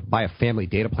almost want to buy a family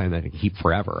data plan that I can keep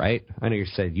forever, right? I know you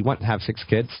said, you want to have 6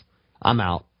 kids? I'm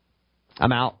out.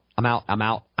 I'm out.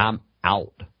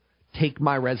 Take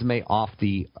my resume off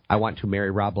the I want to marry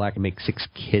Rob Black and make 6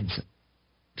 kids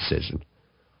decision.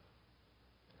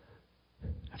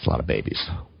 That's a lot of babies.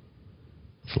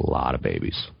 It's a lot of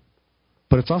babies.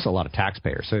 But it's also a lot of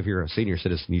taxpayers. So if you're a senior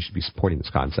citizen, you should be supporting this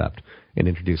concept and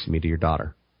introducing me to your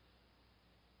daughter.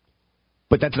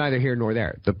 But that's neither here nor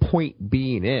there. The point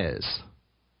being is,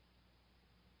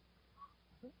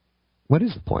 what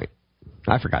is the point?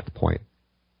 I forgot the point.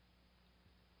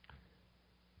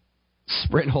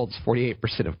 Sprint holds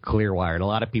 48% of Clearwire, and a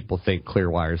lot of people think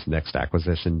Clearwire is the next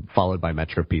acquisition, followed by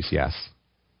Metro PCS.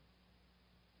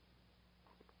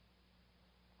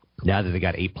 Now that they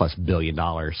got $8+ billion,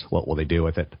 what will they do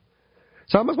with it?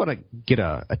 So I almost want to get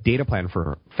a data plan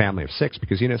for a family of 6,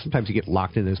 because, you know, sometimes you get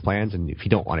locked in those plans, and if you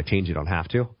don't want to change, you don't have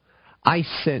to. I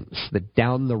sense that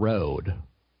down the road,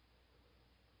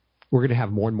 we're going to have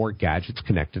more and more gadgets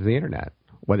connected to the internet,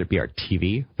 whether it be our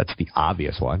TV, that's the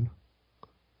obvious one,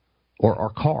 or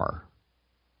our car.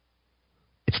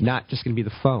 It's not just going to be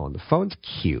the phone. The phone's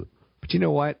cute. But you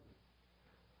know what?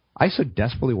 I so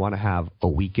desperately want to have a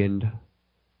weekend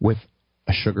with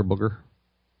a sugar booger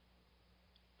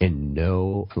and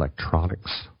no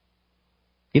electronics.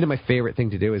 You know, my favorite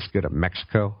thing to do is go to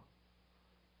Mexico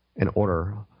and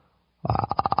order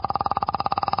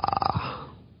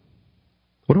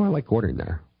do I like ordering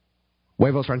there?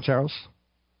 Huevos rancheros?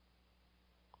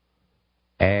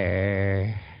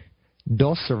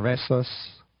 Dos cervezas.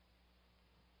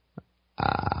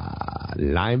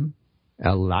 Lime.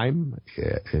 El lime.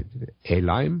 El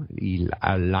lime.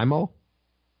 El limo.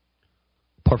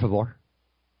 Por favor.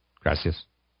 Gracias.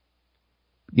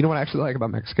 You know what I actually like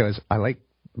about Mexico is I like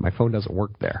my phone doesn't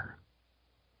work there.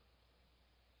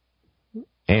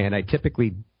 And I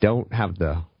typically don't have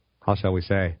the, how shall we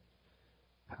say,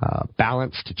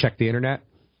 balance to check the internet.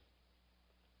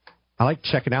 I like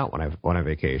checking out when I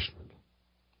vacation.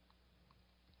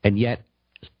 And yet,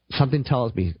 something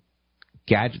tells me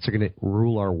gadgets are going to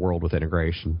rule our world with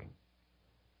integration.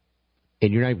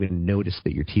 And you're not even going to notice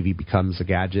that your TV becomes a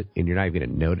gadget, and you're not even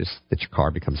going to notice that your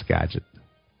car becomes a gadget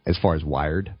as far as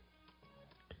wired.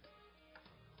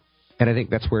 And I think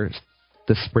that's where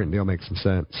the Sprint deal makes some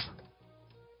sense.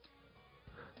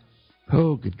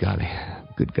 Oh, good golly.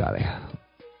 Good golly.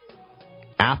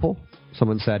 Apple,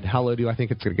 someone said, how low do I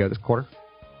think it's going to go this quarter?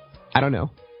 I don't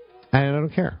know. And I don't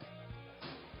care.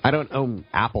 I don't own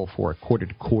Apple for a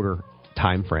quarter-to-quarter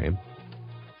time frame.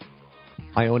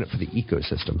 I own it for the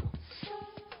ecosystem.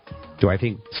 Do I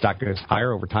think stock goes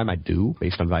higher over time? I do,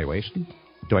 based on valuation.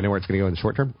 Do I know where it's going to go in the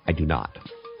short term? I do not.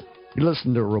 You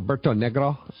listen to Roberto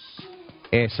Negro,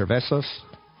 Cervezas,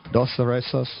 Dos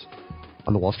Cervezas,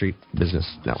 on the Wall Street Business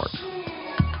Network.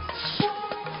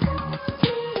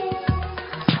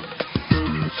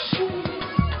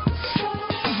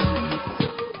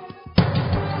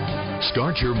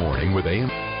 Start your morning with AM.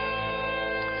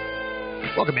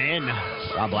 Welcome in.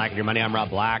 Rob Black and Your Money. I'm Rob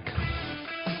Black.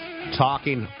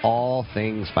 Talking all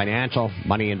things financial,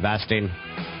 money investing,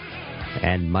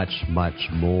 and much, much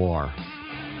more.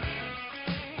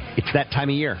 It's that time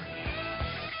of year.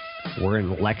 We're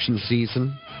in election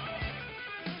season.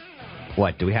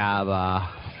 What, do we have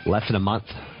less than a month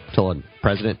till a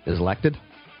president is elected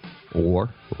or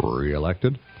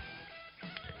re-elected?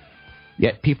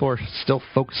 Yet people are still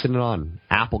focusing on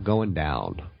Apple going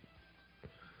down.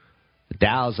 The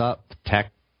Dow's up, the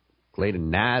tech, laid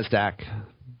in NASDAQ,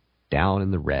 down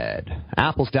in the red.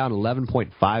 Apple's down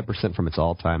 11.5% from its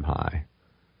all-time high.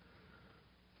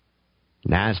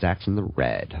 NASDAQ's in the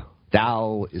red.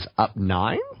 Dow is up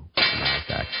 9.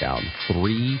 NASDAQ down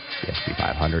 3. The S&P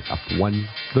 500 up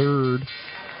 1/3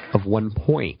 of 1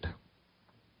 point.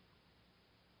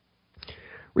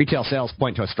 Retail sales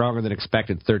point to a stronger than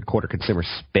expected third quarter consumer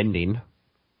spending.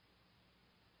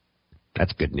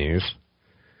 That's good news.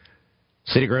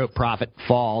 Citigroup profit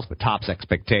falls but tops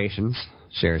expectations.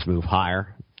 Shares move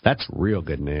higher. That's real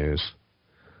good news.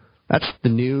 That's the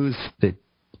news that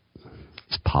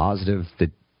is positive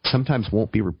that sometimes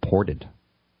won't be reported.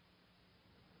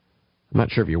 I'm not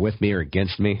sure if you're with me or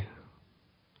against me,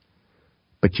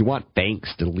 but you want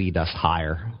banks to lead us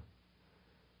higher.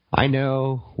 I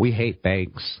know we hate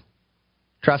banks.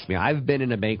 Trust me, I've been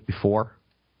in a bank before.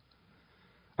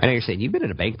 I know you're saying, you've been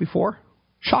in a bank before?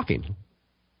 Shocking.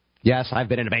 Yes, I've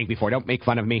been in a bank before. Don't make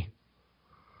fun of me.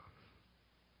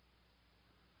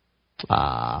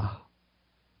 And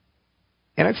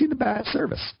I've seen the bad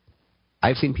service.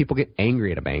 I've seen people get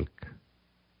angry at a bank.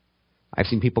 I've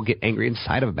seen people get angry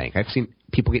inside of a bank. I've seen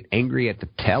people get angry at the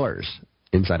tellers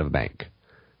inside of a bank,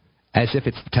 as if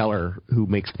it's the teller who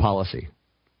makes the policy.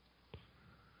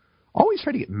 Always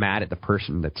try to get mad at the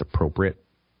person that's appropriate.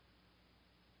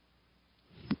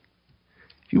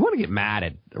 If you want to get mad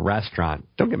at a restaurant,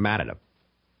 don't get mad at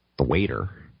the waiter,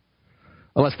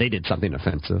 unless they did something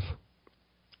offensive,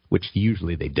 which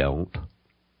usually they don't.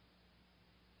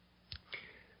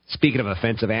 Speaking of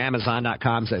offensive,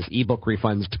 Amazon.com says ebook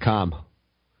refunds to come.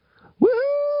 Woo!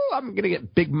 I'm going to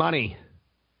get big money.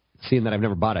 Seeing that I've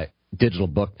never bought a digital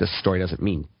book, this story doesn't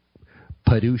mean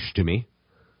padoosh to me.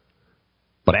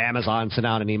 But Amazon sent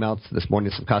out an email this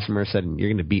morning to some customers, said you're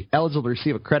going to be eligible to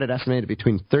receive a credit estimated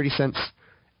between 30 cents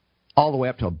all the way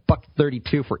up to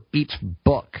 $1.32 for each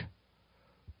book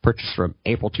purchased from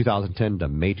April 2010 to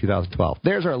May 2012.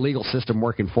 There's our legal system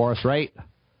working for us, right?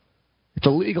 It's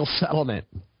a legal settlement.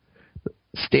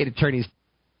 State attorneys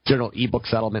general ebook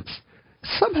settlements.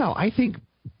 Somehow, I think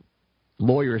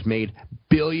lawyers made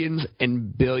billions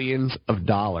and billions of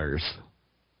dollars.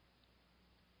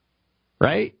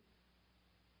 Right?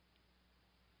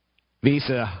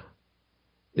 Visa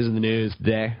is in the news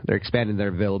today. They're expanding their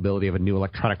availability of a new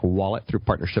electronic wallet through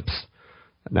partnerships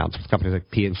announced with companies like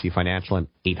PNC Financial and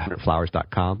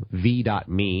 800flowers.com.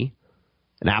 V.me,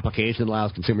 an application that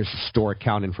allows consumers to store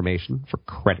account information for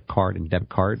credit card and debit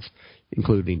cards,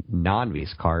 including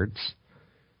non-Visa cards,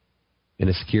 in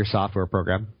a secure software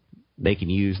program. They can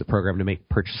use the program to make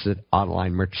purchases at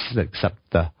online merchants that accept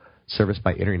the service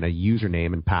by entering a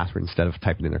username and password instead of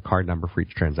typing in their card number for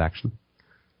each transaction.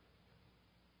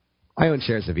 I own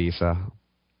shares of Visa.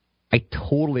 I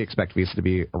totally expect Visa to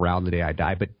be around the day I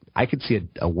die, but I could see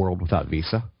a world without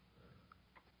Visa.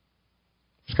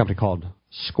 There's a company called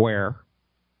Square.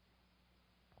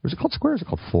 Or is it called Square or is it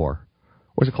called Four?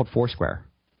 Or is it called Foursquare?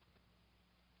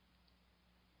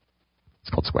 It's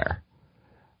called Square.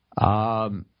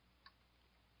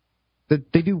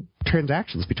 They do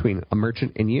transactions between a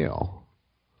merchant and you.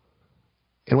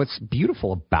 And what's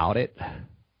beautiful about it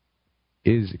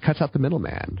is it cuts out the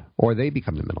middleman, or they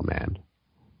become the middleman.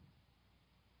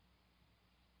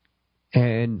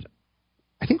 And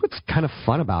I think what's kind of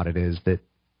fun about it is that,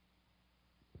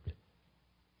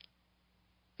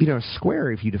 you know,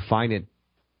 Square, if you define it,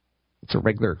 it's a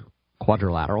regular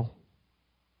quadrilateral.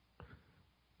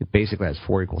 It basically has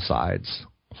 4 equal sides,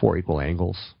 4 equal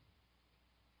angles.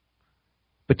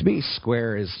 But to me,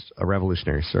 Square is a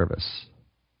revolutionary service.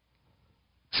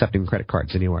 Accepting credit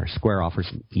cards anywhere, Square offers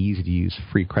an easy-to-use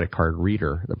free credit card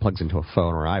reader that plugs into a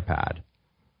phone or iPad.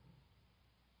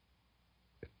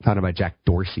 Founded by Jack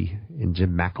Dorsey and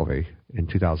Jim McElvey in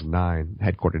 2009,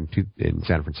 headquartered in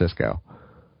San Francisco.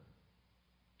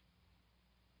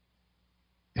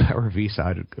 If I were Visa,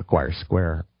 I'd acquire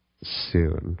Square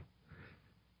soon.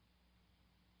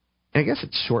 And I guess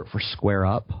it's short for Square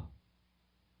Up.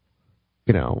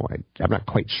 You know, I'm not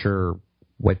quite sure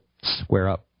what Square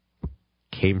Up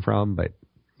came from, but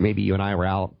maybe you and I were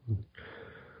out.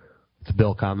 The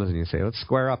bill comes and you say, let's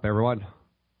square up, everyone.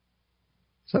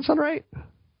 Does that sound right?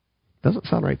 Doesn't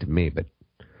sound right to me, but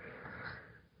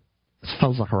it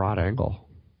sounds like a right angle.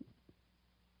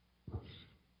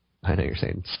 I know you're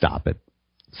saying, stop it.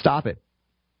 Stop it.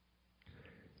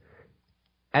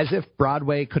 As if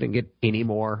Broadway couldn't get any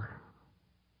more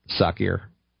suckier.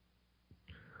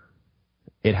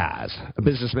 It has. A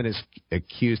businessman is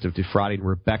accused of defrauding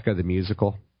Rebecca the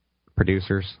musical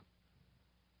producers.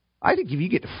 I think if you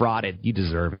get defrauded, you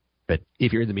deserve it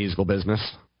if you're in the musical business.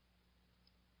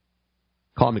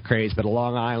 Call me crazy, but a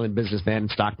Long Island businessman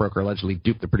and stockbroker allegedly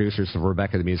duped the producers of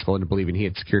Rebecca the musical into believing he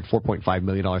had secured $4.5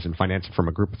 million in financing from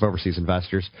a group of overseas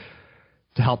investors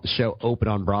to help the show open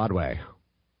on Broadway.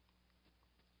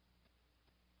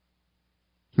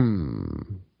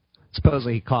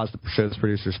 Supposedly he caused the show's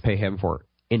producers to pay him for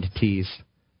entities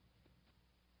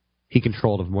he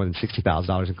controlled of more than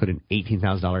 $60,000, including an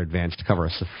 $18,000 advance to cover a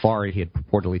safari he had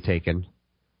purportedly taken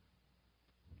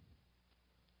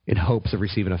in hopes of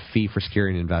receiving a fee for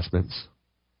securing investments.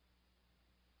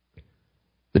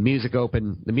 The musical,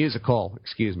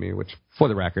 which, for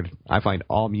the record, I find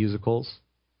all musicals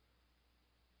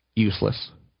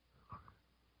useless.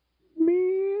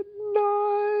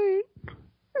 Midnight,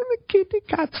 and the kitty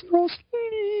cats are all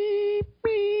sleeping.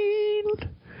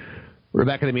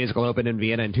 Rebecca the musical opened in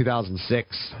Vienna in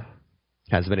 2006.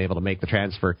 Has been able to make the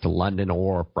transfer to London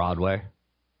or Broadway.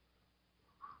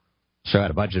 Show had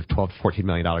a budget of $12 to $14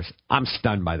 million. I'm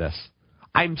stunned by this.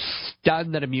 I'm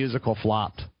stunned that a musical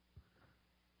flopped.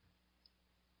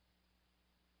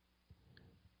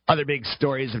 Other big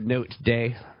stories of note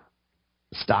today.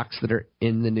 Stocks that are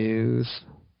in the news.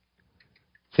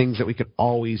 Things that we could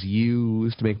always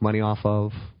use to make money off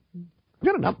of.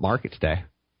 We've got an up market today.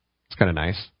 It's kind of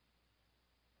nice.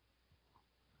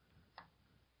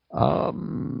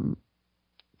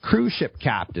 Cruise ship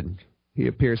captain. He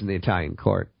appears in the Italian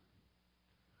court.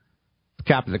 The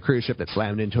captain of the cruise ship that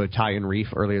slammed into Italian reef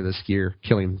earlier this year,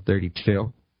 killing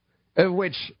 32. Of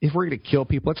which, if we're going to kill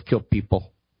people, let's kill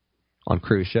people on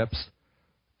cruise ships.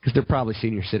 Because they're probably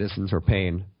senior citizens who are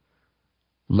paying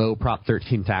low Prop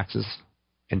 13 taxes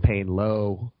and paying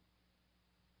low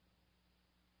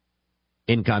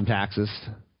income taxes.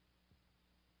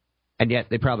 And yet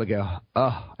they probably go,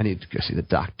 oh, I need to go see the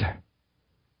doctor.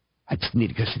 I just need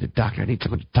to go see the doctor. I need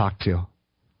someone to talk to.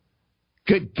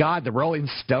 Good God, the Rolling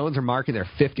Stones are marking their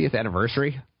 50th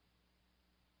anniversary.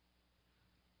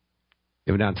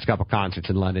 They've announced a couple concerts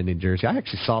in London, New Jersey. I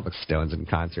actually saw the Stones in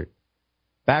concert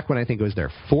back when I think it was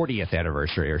their 40th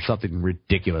anniversary or something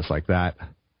ridiculous like that.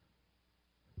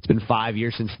 It's been 5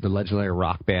 years since the legendary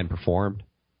rock band performed.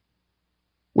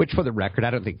 Which, for the record, I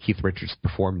don't think Keith Richards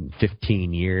performed in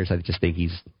 15 years. I just think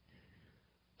he's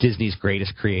Disney's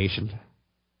greatest creation.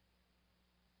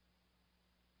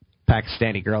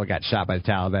 Pakistani girl got shot by the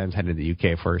Taliban, headed to the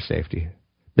UK for her safety.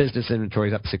 Business inventory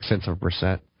is up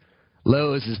 0.6%.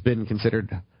 Lowe's has been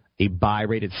considered a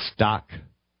buy-rated stock.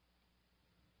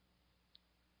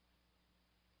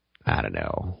 I don't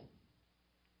know.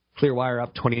 Clearwire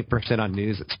up 28% on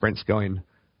news that Sprint's going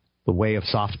the way of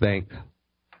SoftBank.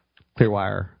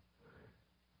 Clearwire,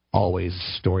 always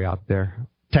a story out there.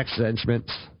 Texas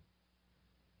Instruments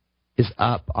is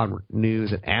up on news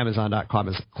that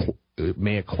Amazon.com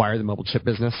may acquire the mobile chip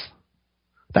business.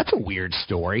 That's a weird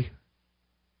story.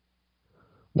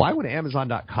 Why would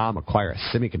Amazon.com acquire a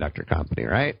semiconductor company,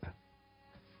 right?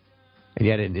 And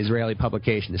yet an Israeli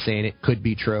publication is saying it could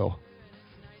be true.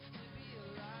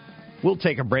 We'll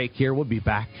take a break here. We'll be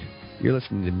back. You're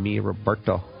listening to me,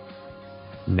 Roberto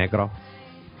Negro,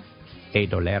 A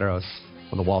Doleros,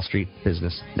 on the Wall Street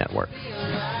Business Network.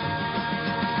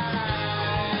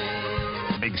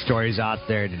 Big stories out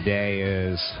there today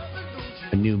is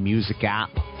a new music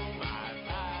app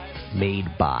made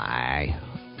by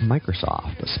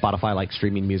Microsoft, a Spotify-like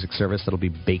streaming music service that'll be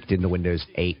baked into Windows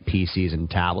 8 PCs and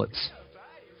tablets,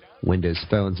 Windows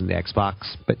phones, and the Xbox.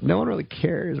 But no one really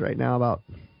cares right now about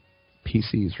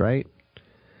PCs, right?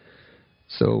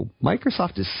 So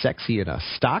Microsoft is sexy in a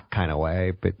stock kind of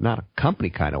way, but not a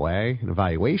company kind of way, an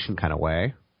evaluation kind of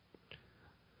way.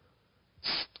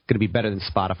 It's going to be better than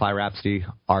Spotify, Rhapsody,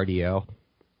 RDO,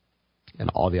 and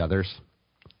all the others.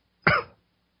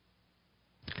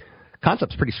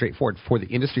 Concept's pretty straightforward. For the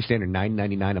industry standard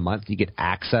 $9.99 a month, you get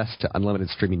access to unlimited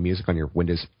streaming music on your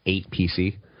Windows 8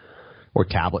 PC or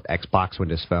tablet, Xbox,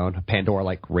 Windows Phone. A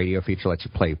Pandora-like radio feature lets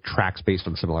you play tracks based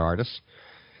on similar artists.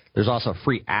 There's also a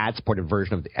free ad-supported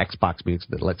version of the Xbox Music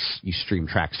that lets you stream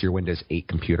tracks to your Windows 8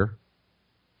 computer.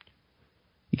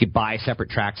 You could buy separate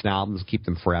tracks and albums and keep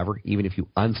them forever, even if you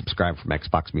unsubscribe from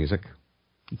Xbox Music.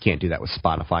 You can't do that with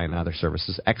Spotify and other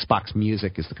services. Xbox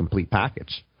Music is the complete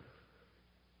package.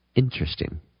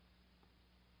 Interesting.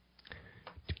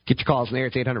 Get your calls in there.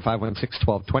 It's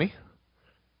 800-516-1220.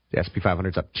 The S&P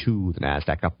 500's up 2. The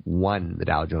NASDAQ up 1. The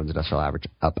Dow Jones Industrial Average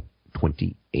up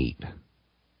 28.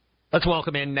 Let's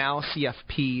welcome in now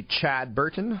CFP Chad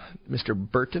Burton. Mr.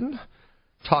 Burton,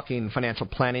 talking financial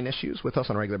planning issues with us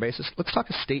on a regular basis. Let's talk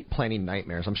estate planning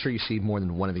nightmares. I'm sure you see more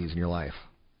than one of these in your life.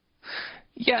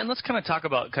 Yeah, and let's kind of talk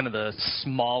about kind of the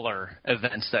smaller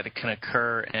events that can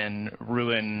occur and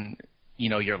ruin,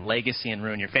 your legacy and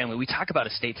ruin your family. We talk about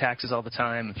estate taxes all the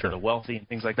time for the wealthy and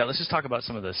things like that. Let's just talk about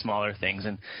some of the smaller things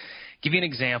and give you an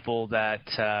example that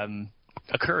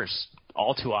occurs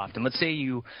all too often. Let's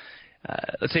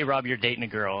say, Rob, you're dating a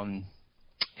girl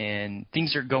and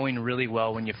things are going really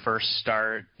well when you first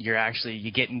start. You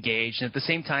get engaged, and at the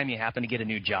same time, you happen to get a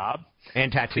new job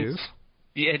and tattoos.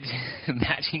 Yeah,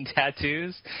 matching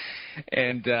tattoos,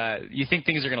 and you think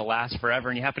things are going to last forever,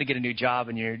 and you happen to get a new job,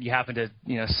 and you happen to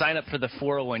sign up for the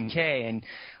 401k, and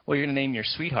you're going to name your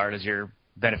sweetheart as your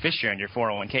beneficiary on your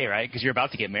 401k, right? Because you're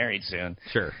about to get married soon.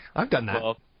 Sure, I've done that.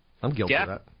 Well, I'm guilty of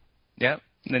that. Yeah.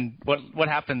 And then what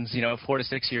happens, 4 to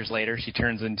 6 years later, she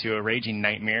turns into a raging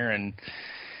nightmare, and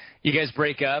you guys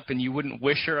break up, and you wouldn't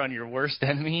wish her on your worst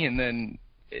enemy, and then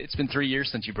it's been 3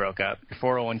 years since you broke up. Your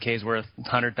 401k is worth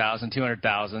 $100,000,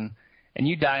 $200,000, and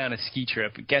you die on a ski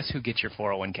trip. Guess who gets your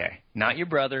 401k? Not your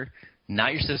brother,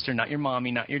 not your sister, not your mommy,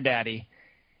 not your daddy.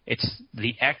 It's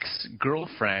the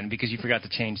ex-girlfriend because you forgot to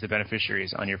change the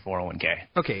beneficiaries on your 401k.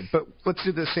 Okay, but let's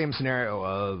do the same scenario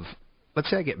of, let's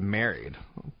say I get married,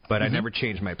 but I never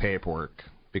change my paperwork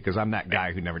because I'm that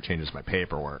guy who never changes my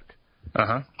paperwork.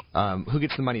 Who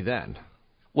gets the money then?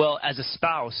 Well, as a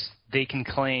spouse, they can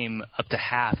claim up to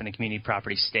half in a community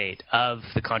property state of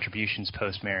the contributions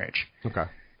post-marriage. Okay.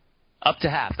 Up to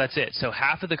half, that's it. So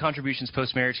half of the contributions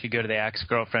post-marriage could go to the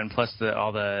ex-girlfriend, plus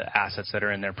all the assets that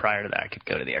are in there prior to that could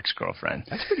go to the ex-girlfriend.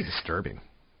 That's pretty disturbing.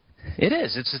 It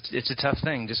is. It's a tough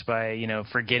thing just by,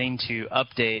 forgetting to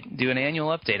do an annual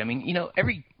update. I mean,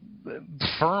 every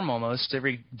firm almost,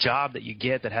 every job that you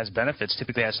get that has benefits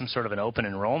typically has some sort of an open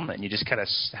enrollment. And you just kind of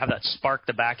have that spark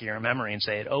the back of your memory and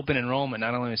say, at open enrollment,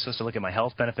 not only am I supposed to look at my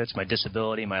health benefits, my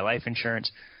disability, my life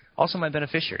insurance, also my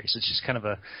beneficiaries. It's just kind of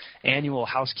a annual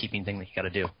housekeeping thing that you got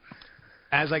to do.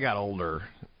 As I got older,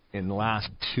 in the last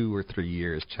 2 or 3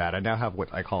 years, Chad, I now have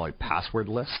what I call a password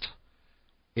list.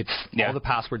 It's all the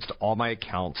passwords to all my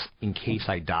accounts in case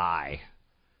I die.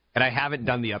 And I haven't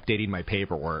done the updating my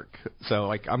paperwork.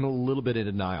 So, I'm a little bit in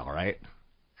denial, right?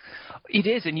 It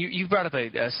is, and you brought up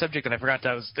a subject that I forgot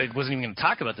I wasn't even going to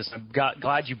talk about this. I'm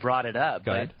glad you brought it up.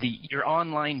 Go ahead. Your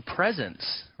online presence,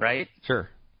 right? Sure.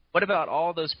 What about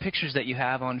all those pictures that you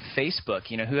have on Facebook?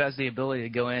 Who has the ability to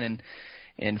go in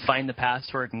and find the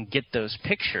password and get those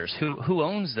pictures? Who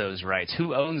owns those rights?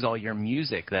 Who owns all your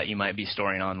music that you might be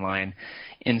storing online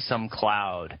in some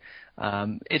cloud?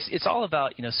 It's all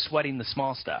about sweating the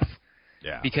small stuff.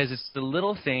 Yeah. Because it's the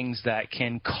little things that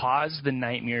can cause the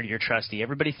nightmare to your trustee.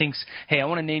 Everybody thinks, hey, I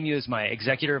want to name you as my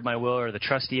executor of my will or the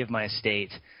trustee of my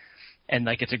estate. and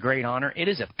like it's a great honor, it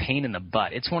is a pain in the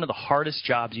butt. It's one of the hardest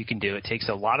jobs you can do. It takes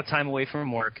a lot of time away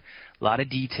from work, a lot of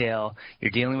detail.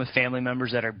 You're dealing with family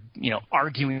members that are,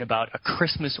 arguing about a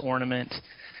Christmas ornament.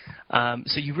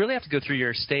 So you really have to go through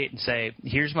your estate and say,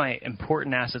 here's my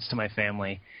important assets to my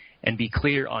family, and be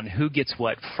clear on who gets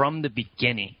what from the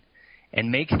beginning,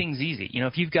 and make things easy.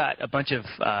 If you've got a bunch of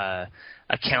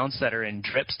accounts that are in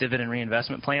DRIPs, dividend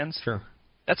reinvestment plans, sure,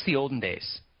 that's the olden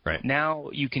days. Right.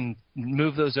 Now you can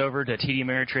move those over to TD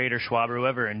Ameritrade or Schwab or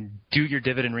whoever and do your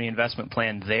dividend reinvestment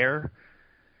plan there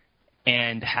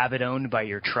and have it owned by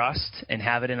your trust and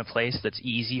have it in a place that's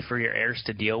easy for your heirs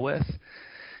to deal with.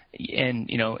 And,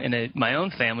 in my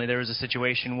own family, there was a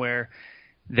situation where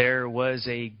there was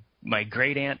my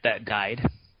great aunt that died,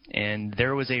 and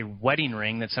there was a wedding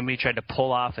ring that somebody tried to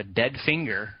pull off a dead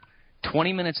finger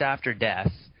 20 minutes after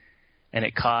death, and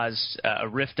it caused a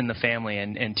rift in the family,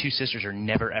 and two sisters are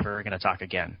never, ever going to talk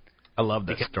again. I love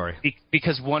that story.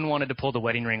 Because one wanted to pull the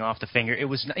wedding ring off the finger. It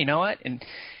was, you know what? And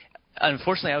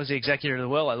unfortunately, I was the executor of the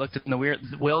will. I looked at the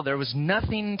will. There was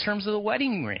nothing in terms of the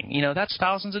wedding ring. That's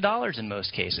thousands of dollars in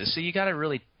most cases. So you got to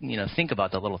really, think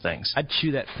about the little things. I'd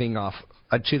chew that ring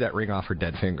off her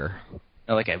dead finger.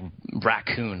 Like a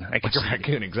raccoon. Like a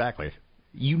raccoon, exactly.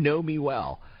 You know me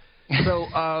well.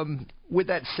 So, with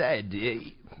that said,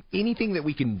 anything that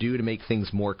we can do to make things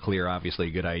more clear, obviously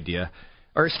a good idea.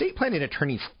 Are estate planning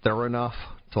attorneys thorough enough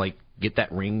to, get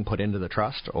that ring put into the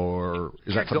trust, or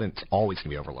is that something that's always going to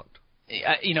be overlooked?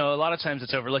 A lot of times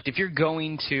it's overlooked. If you're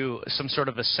going to some sort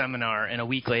of a seminar and a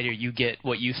week later you get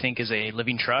what you think is a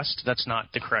living trust, that's not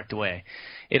the correct way.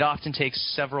 It often takes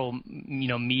several,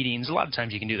 meetings. A lot of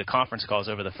times you can do the conference calls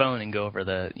over the phone and go over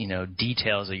the,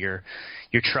 details of your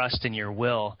trust and your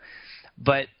will.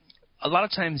 But a lot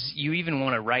of times you even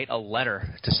want to write a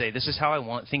letter to say, this is how I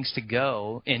want things to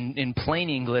go in plain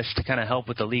English to kind of help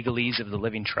with the legalese of the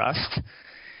living trust.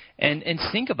 And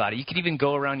think about it. You could even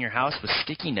go around your house with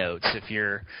sticky notes if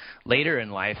you're later in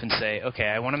life and say, okay,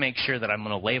 I want to make sure that I'm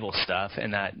going to label stuff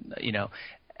and that,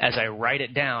 as I write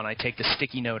it down, I take the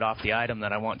sticky note off the item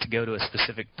that I want to go to a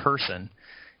specific person.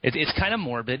 It's kind of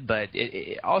morbid, but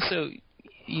it also,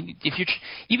 even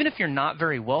if you're not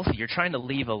very wealthy, you're trying to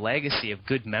leave a legacy of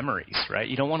good memories, right?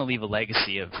 You don't want to leave a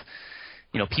legacy of,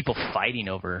 people fighting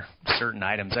over certain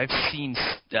items. I've seen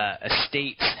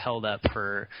estates held up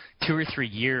for 2 or 3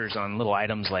 years on little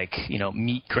items like,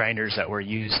 meat grinders that were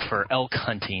used for elk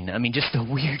hunting. I mean, just the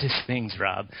weirdest things,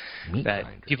 Rob. Meat that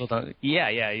grinders. People don't. Yeah,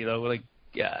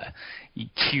 you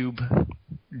cube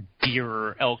deer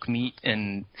or elk meat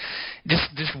and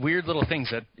just weird little things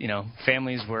that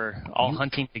families were all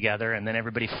hunting together, and then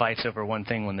everybody fights over one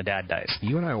thing when the dad dies.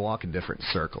 You and I walk in different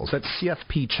circles. That's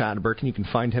CFP Chad Burton. You can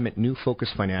find him at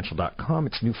newfocusfinancial.com.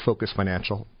 It's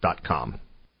newfocusfinancial.com.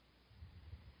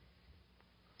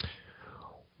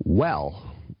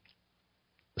 Well,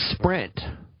 Sprint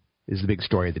is the big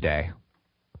story of the day.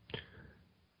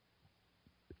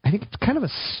 I think it's kind of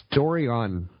a story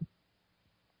on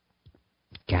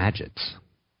gadgets.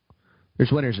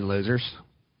 There's winners and losers.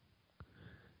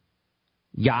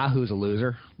 Yahoo's a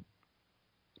loser.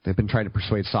 They've been trying to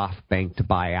persuade SoftBank to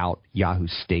buy out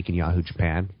Yahoo's stake in Yahoo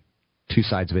Japan. Two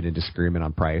sides of it in disagreement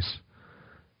on price.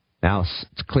 Now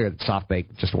it's clear that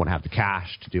SoftBank just won't have the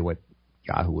cash to do what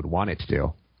Yahoo would want it to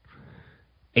do.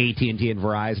 AT&T and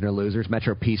Verizon are losers.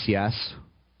 Metro PCS,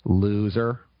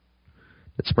 loser.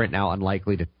 But Sprint now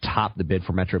unlikely to top the bid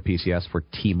for Metro PCS for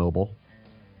T-Mobile.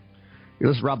 You're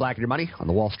listening to Rob Black and Your Money on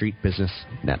the Wall Street Business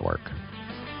Network.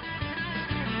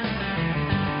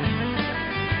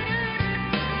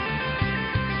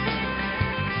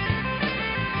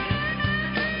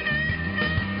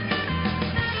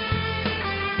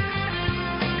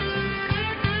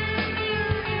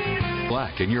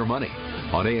 Black and Your Money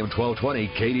on AM 1220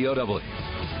 KDOW.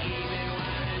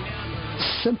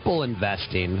 Simple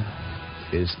investing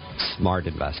is smart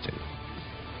investing.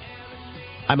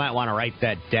 I might want to write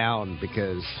that down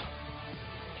because,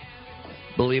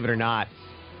 believe it or not,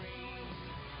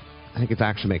 I think it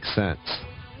actually makes sense.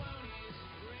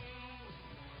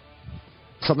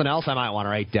 Something else I might want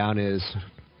to write down is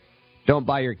don't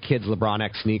buy your kids LeBron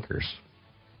X sneakers.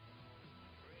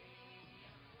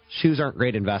 Shoes aren't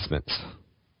great investments.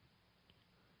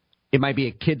 It might be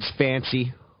a kid's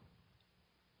fancy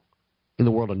in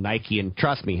the world of Nike, and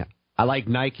trust me, I like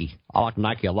Nike. I like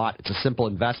Nike a lot. It's a simple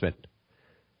investment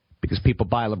because people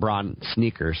buy LeBron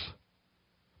sneakers.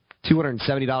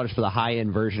 $270 for the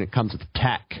high-end version. It comes with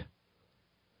tech.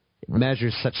 It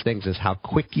measures such things as how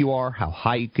quick you are, how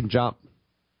high you can jump.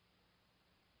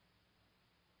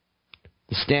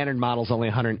 The standard model is only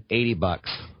 $180.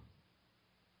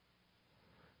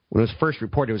 When it was first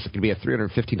reported, it was going to be a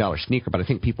 $350 sneaker, but I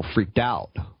think people freaked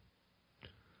out.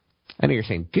 I know you're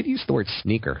saying, good use of the word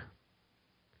sneaker.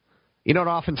 You know what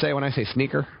I often say when I say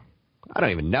sneaker? I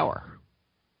don't even know her.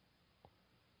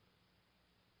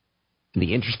 In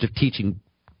the interest of teaching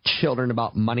children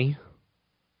about money,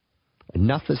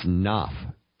 enough is enough.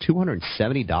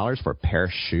 $270 for a pair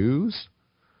of shoes?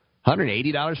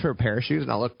 $180 for a pair of shoes?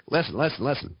 Now look,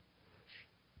 listen.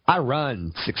 I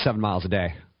run 6-7 miles a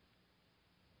day.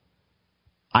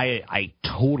 I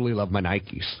totally love my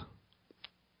Nikes.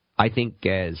 I think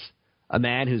as a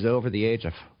man who's over the age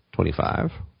of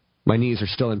 25, my knees are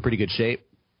still in pretty good shape.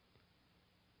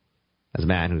 As a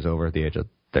man who's over the age of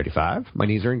 35, my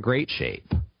knees are in great shape.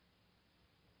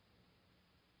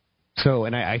 So,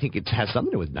 and I think it has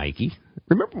something to do with Nike.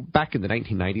 Remember back in the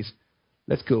 1990s?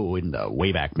 Let's go in the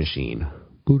Wayback Machine.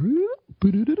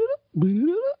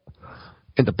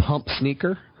 And the pump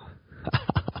sneaker.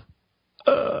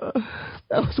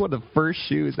 That was one of the first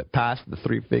shoes that passed the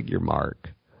 3-figure mark.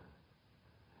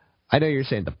 I know you're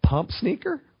saying the pump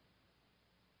sneaker?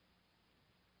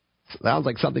 Sounds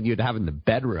like something you'd have in the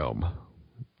bedroom.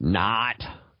 Not.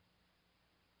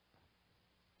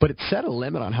 But it set a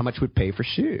limit on how much we'd pay for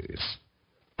shoes.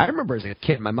 I remember as a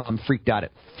kid, my mom freaked out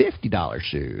at $50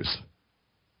 shoes.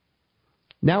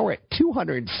 Now we're at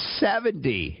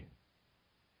 $270.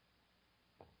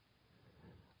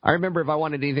 I remember if I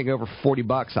wanted anything over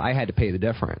 $40, I had to pay the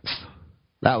difference.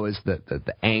 That was the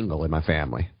angle in my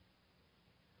family.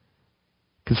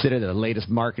 Consider the latest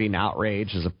marketing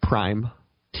outrage as a prime,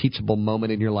 teachable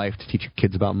moment in your life to teach your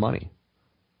kids about money.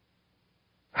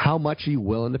 How much are you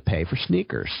willing to pay for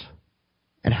sneakers?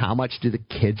 And how much do the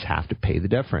kids have to pay the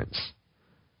difference?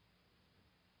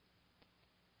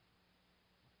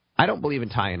 I don't believe in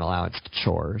tying allowance to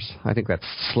chores. I think that's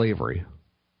slavery.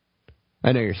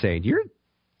 I know you're saying, you're the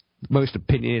most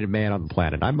opinionated man on the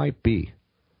planet. I might be.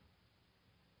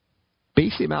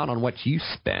 Base the amount on what you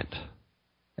spent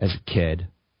as a kid.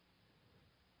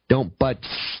 Don't bust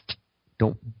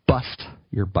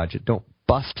your budget. Don't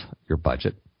bust your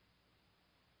budget.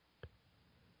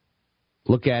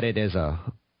 Look at it as a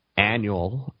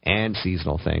annual and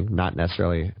seasonal thing, not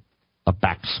necessarily a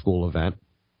back-to-school event.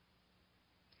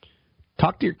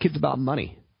 Talk to your kids about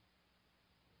money.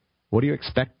 What do you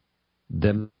expect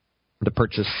them to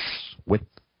purchase with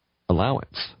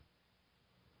allowance?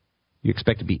 You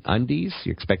expect it to be undies?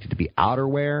 You expect it to be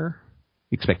outerwear?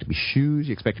 You expect it to be shoes?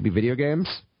 You expect it to be video games?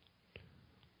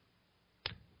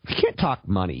 If you can't talk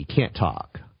money, you can't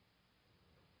talk.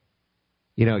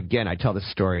 You know, again, I tell this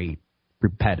story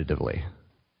repetitively.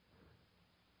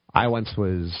 I once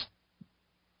was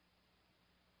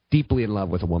deeply in love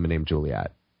with a woman named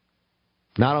Juliet.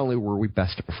 Not only were we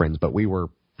best friends, but we were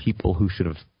people who should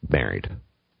have married.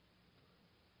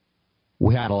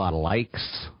 We had a lot of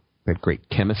likes. We had great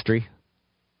chemistry.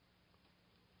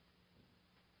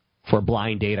 For a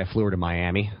blind date, I flew her to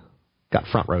Miami. Got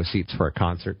front row seats for a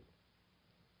concert.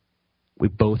 We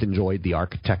both enjoyed the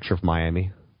architecture of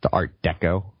Miami, the Art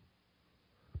Deco.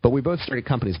 But we both started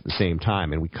companies at the same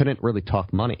time, and we couldn't really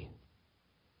talk money.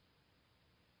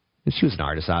 And she was an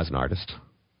artist. I was an artist.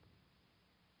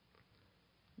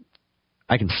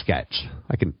 I can sketch.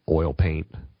 I can oil paint.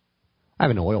 I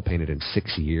haven't oil painted in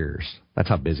 6 years. That's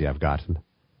how busy I've gotten.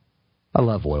 I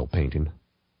love oil painting.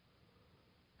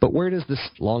 But where does this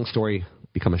long story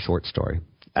become a short story?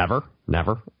 Ever?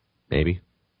 Never? Maybe.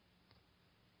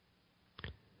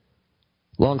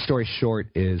 Long story short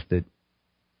is that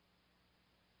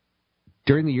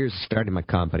during the years of starting my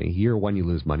company, year 1 you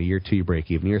lose money, year 2 you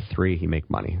break even, year 3 you make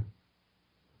money.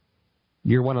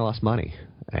 Year 1 I lost money,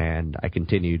 and I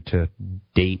continued to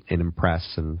date and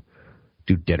impress and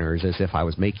do dinners as if I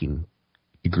was making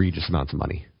egregious amounts of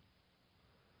money.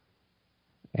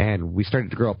 And we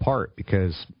started to grow apart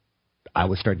because I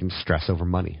was starting to stress over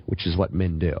money, which is what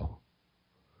men do.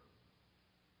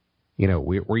 You know,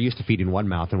 we're used to feeding one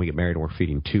mouth, and we get married and we're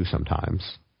feeding two sometimes.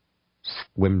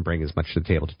 Women bring as much to the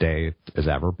table today as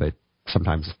ever, but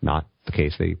sometimes it's not the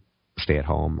case. They stay at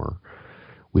home, or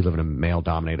we live in a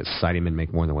male-dominated society. Men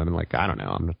make more than women. Like, I don't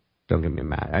know. Don't get me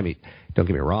mad. I mean, don't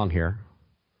get me wrong here.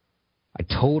 I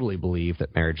totally believe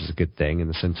that marriage is a good thing in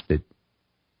the sense that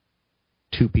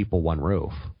two people, one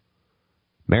roof.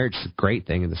 Marriage is a great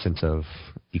thing in the sense of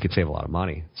you could save a lot of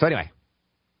money. So anyway,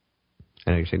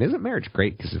 I know you're saying, isn't marriage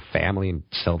great because of family and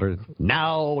children?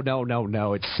 No.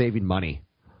 It's saving money.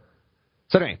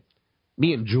 So anyway,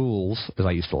 me and Jules, as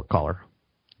I used to call her,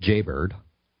 Jaybird,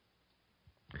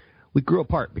 we grew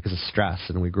apart because of stress,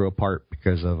 and we grew apart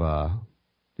because of,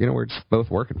 we're just both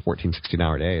working 14,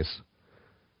 16-hour days.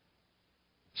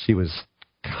 She was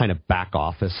kind of back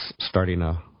office, starting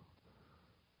a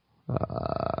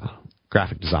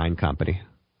graphic design company.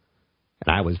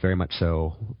 And I was very much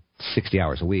so 60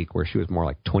 hours a week, where she was more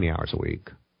like 20 hours a week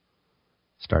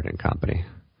starting a company.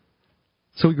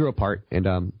 So we grew apart.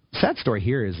 And sad story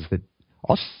here is that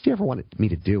all she ever wanted me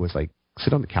to do was, like,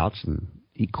 sit on the couch and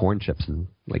eat corn chips and,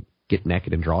 like, get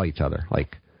naked and draw each other.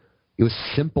 Like, it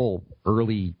was simple,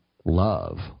 early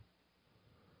love.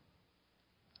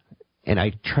 And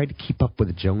I tried to keep up with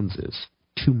the Joneses,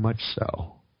 too much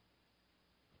so.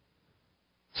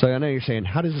 So I know you're saying,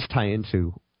 how does this tie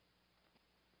into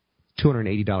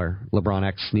 $280 LeBron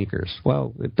X sneakers?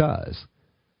 Well, it does,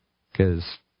 because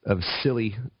of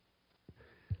silly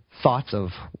thoughts of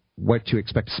what to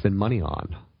expect to spend money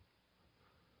on.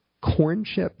 Corn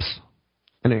chips.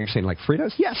 I know you're saying, like,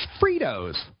 Fritos? Yes,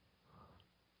 Fritos.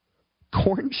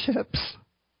 Corn chips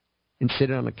and sit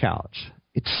on the couch.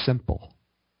 It's simple.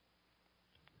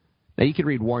 Now, you can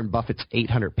read Warren Buffett's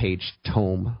 800-page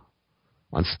tome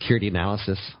on security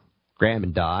analysis, Graham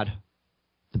and Dodd,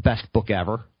 the best book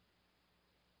ever.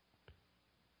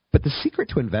 But the secret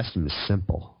to investing is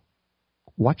simple.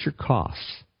 Watch your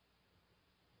costs.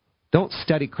 Don't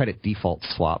study credit default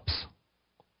swaps.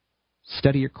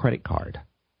 Study your credit card.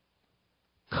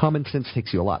 Common sense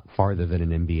takes you a lot farther than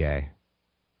an MBA.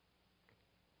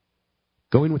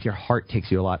 Going with your heart takes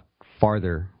you a lot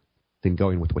farther than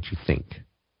going with what you think.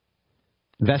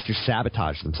 Investors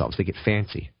sabotage themselves. They get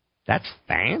fancy. That's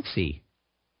fancy.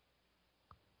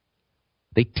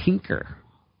 They tinker.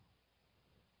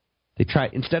 They try,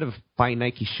 instead of buying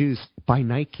Nike shoes, buy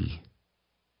Nike.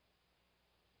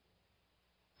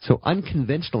 So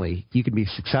unconventionally, you can be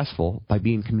successful by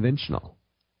being conventional.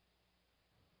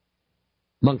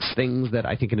 Amongst things that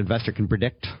I think an investor can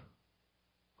predict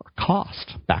are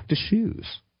cost. Back to shoes.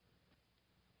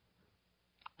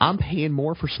 I'm paying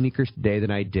more for sneakers today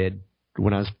than I did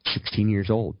when I was 16 years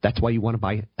old. That's why you want to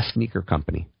buy a sneaker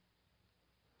company.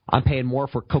 I'm paying more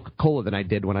for Coca-Cola than I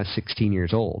did when I was 16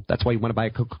 years old. That's why you want to buy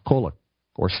a Coca-Cola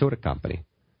or soda company.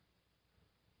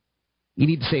 You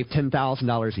need to save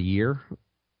 $10,000 a year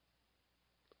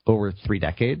over 3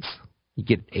 decades. You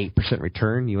get 8%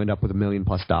 return. You end up with $1 million+.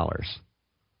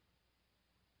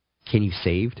 Can you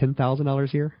save $10,000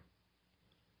 a year?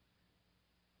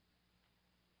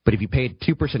 But if you paid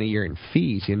 2% a year in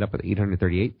fees, you end up with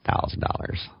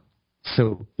 $838,000.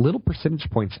 So little percentage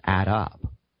points add up.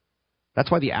 That's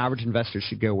why the average investor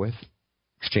should go with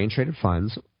exchange-traded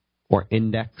funds or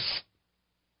index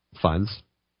funds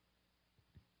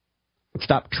and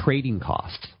stop trading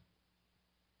costs.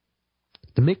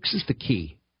 The mix is the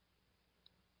key.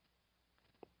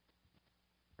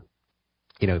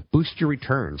 You know, boost your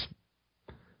returns.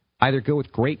 Either go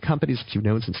with great companies that you've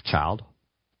known since a child,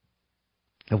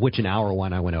 of which in hour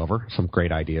one I went over some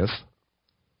great ideas.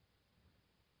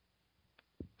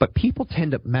 But people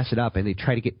tend to mess it up and they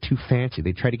try to get too fancy.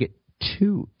 They try to get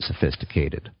too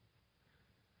sophisticated.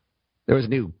 There was a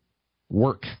new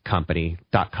work company,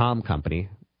 .com company,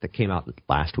 that came out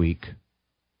last week.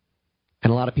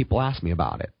 And a lot of people asked me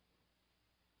about it.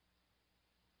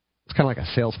 It's kind of like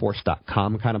a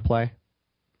Salesforce.com kind of play.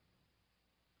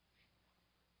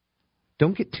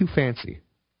 Don't get too fancy.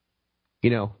 You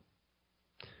know,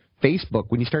 Facebook,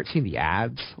 when you start seeing the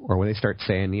ads, or when they start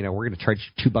saying, you know, we're going to charge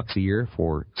you $2 a year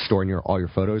for storing all your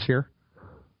photos here,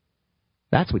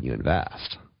 that's when you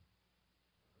invest.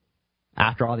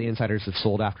 After all the insiders have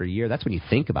sold after a year, that's when you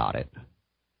think about it.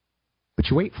 But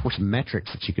you wait for some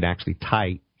metrics that you can actually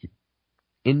tie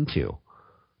into,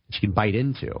 that you can bite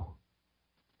into.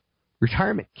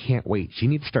 Retirement can't wait. You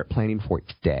need to start planning for it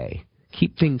today.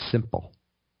 Keep things simple.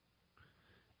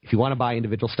 If you want to buy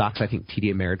individual stocks, I think TD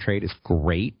Ameritrade is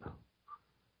great.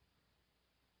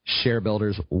 Share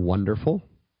Builder's wonderful.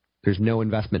 There's no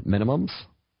investment minimums.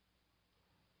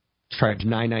 Charge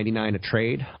 $9.99 a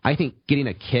trade. I think getting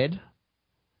a kid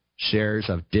shares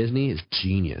of Disney is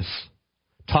genius.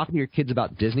 Talking to your kids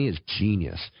about Disney is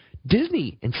genius.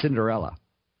 Disney and Cinderella.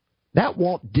 That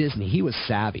Walt Disney, he was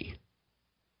savvy.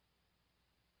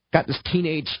 Got this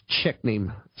teenage chick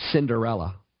named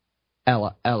Cinderella,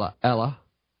 Ella,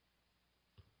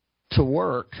 to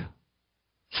work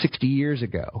 60 years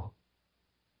ago.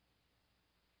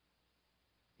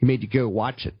 He made you go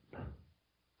watch it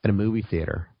at a movie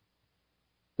theater.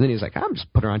 And then he was like, I'm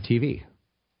just put her on TV.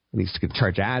 And he's going to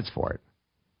charge ads for it.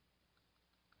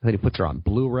 And then he puts her on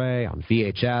Blu-ray, on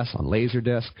VHS, on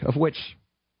Laserdisc, of which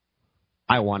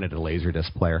I wanted a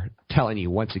Laserdisc player. Telling you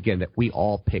once again that we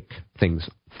all pick things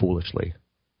foolishly.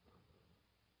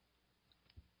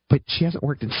 But she hasn't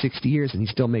worked in 60 years and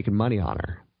he's still making money on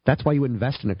her. That's why you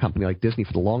invest in a company like Disney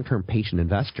for the long-term patient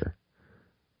investor.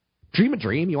 Dream a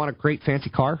dream. You want a great fancy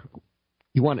car?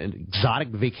 You want an exotic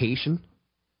vacation?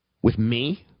 with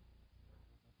me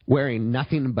wearing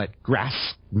nothing but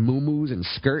grass muumuus and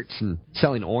skirts and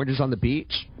selling oranges on the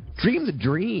beach? Dream the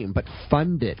dream, but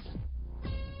fund it.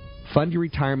 Fund your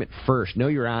retirement first. Know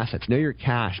your assets. Know your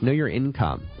cash. Know your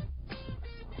income.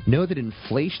 Know that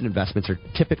inflation investments are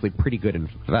typically pretty good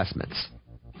investments,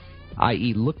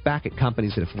 i.e. look back at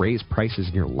companies that have raised prices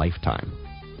in your lifetime.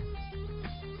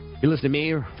 You listen to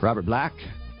me, Robert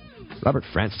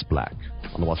Francis Black,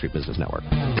 on the Wall Street Business Network.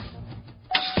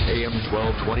 AM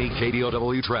 1220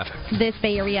 KDOW traffic. This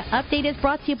Bay Area update is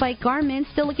brought to you by Garmin.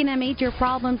 Still looking at major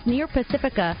problems near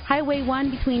Pacifica. Highway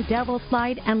 1 between Devil's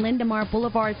Slide and Lindemar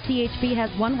Boulevard. CHP has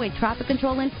one-way traffic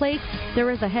control in place.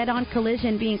 There is a head-on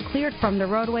collision being cleared from the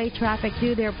roadway. Traffic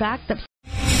due there backed up.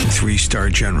 3-star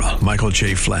General Michael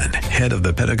J. Flynn, head of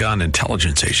the Pentagon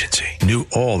Intelligence Agency, knew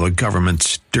all the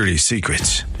government's dirty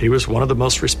secrets. He was one of the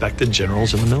most respected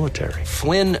generals in the military.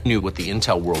 Flynn knew what the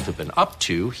intel world had been up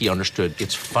to. He understood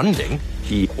its funding.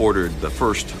 He ordered the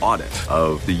first audit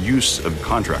of the use of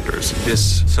contractors.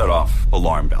 This set off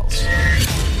alarm bells.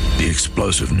 The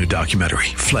explosive new documentary,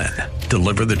 Flynn,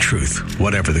 Deliver the Truth,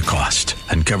 Whatever the Cost,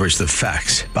 uncovers the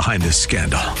facts behind this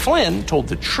scandal. Flynn told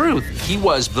the truth. He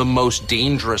was the most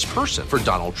dangerous person for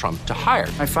Donald Trump to hire.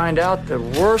 I find out the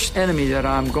worst enemy that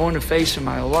I'm going to face in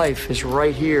my life is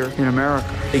right here in America.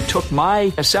 They took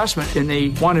my assessment and they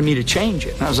wanted me to change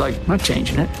it. And I was like, I'm not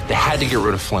changing it. They had to get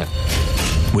rid of Flynn.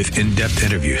 With in-depth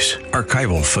interviews,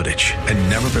 archival footage, and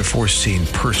never-before-seen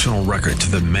personal records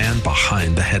of the man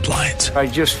behind the headlines. I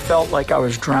just felt like I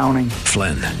was drowning.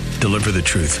 Flynn, Deliver the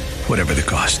Truth, Whatever the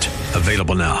Cost.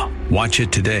 Available now. Watch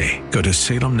it today. Go to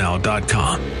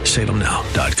salemnow.com.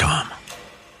 salemnow.com.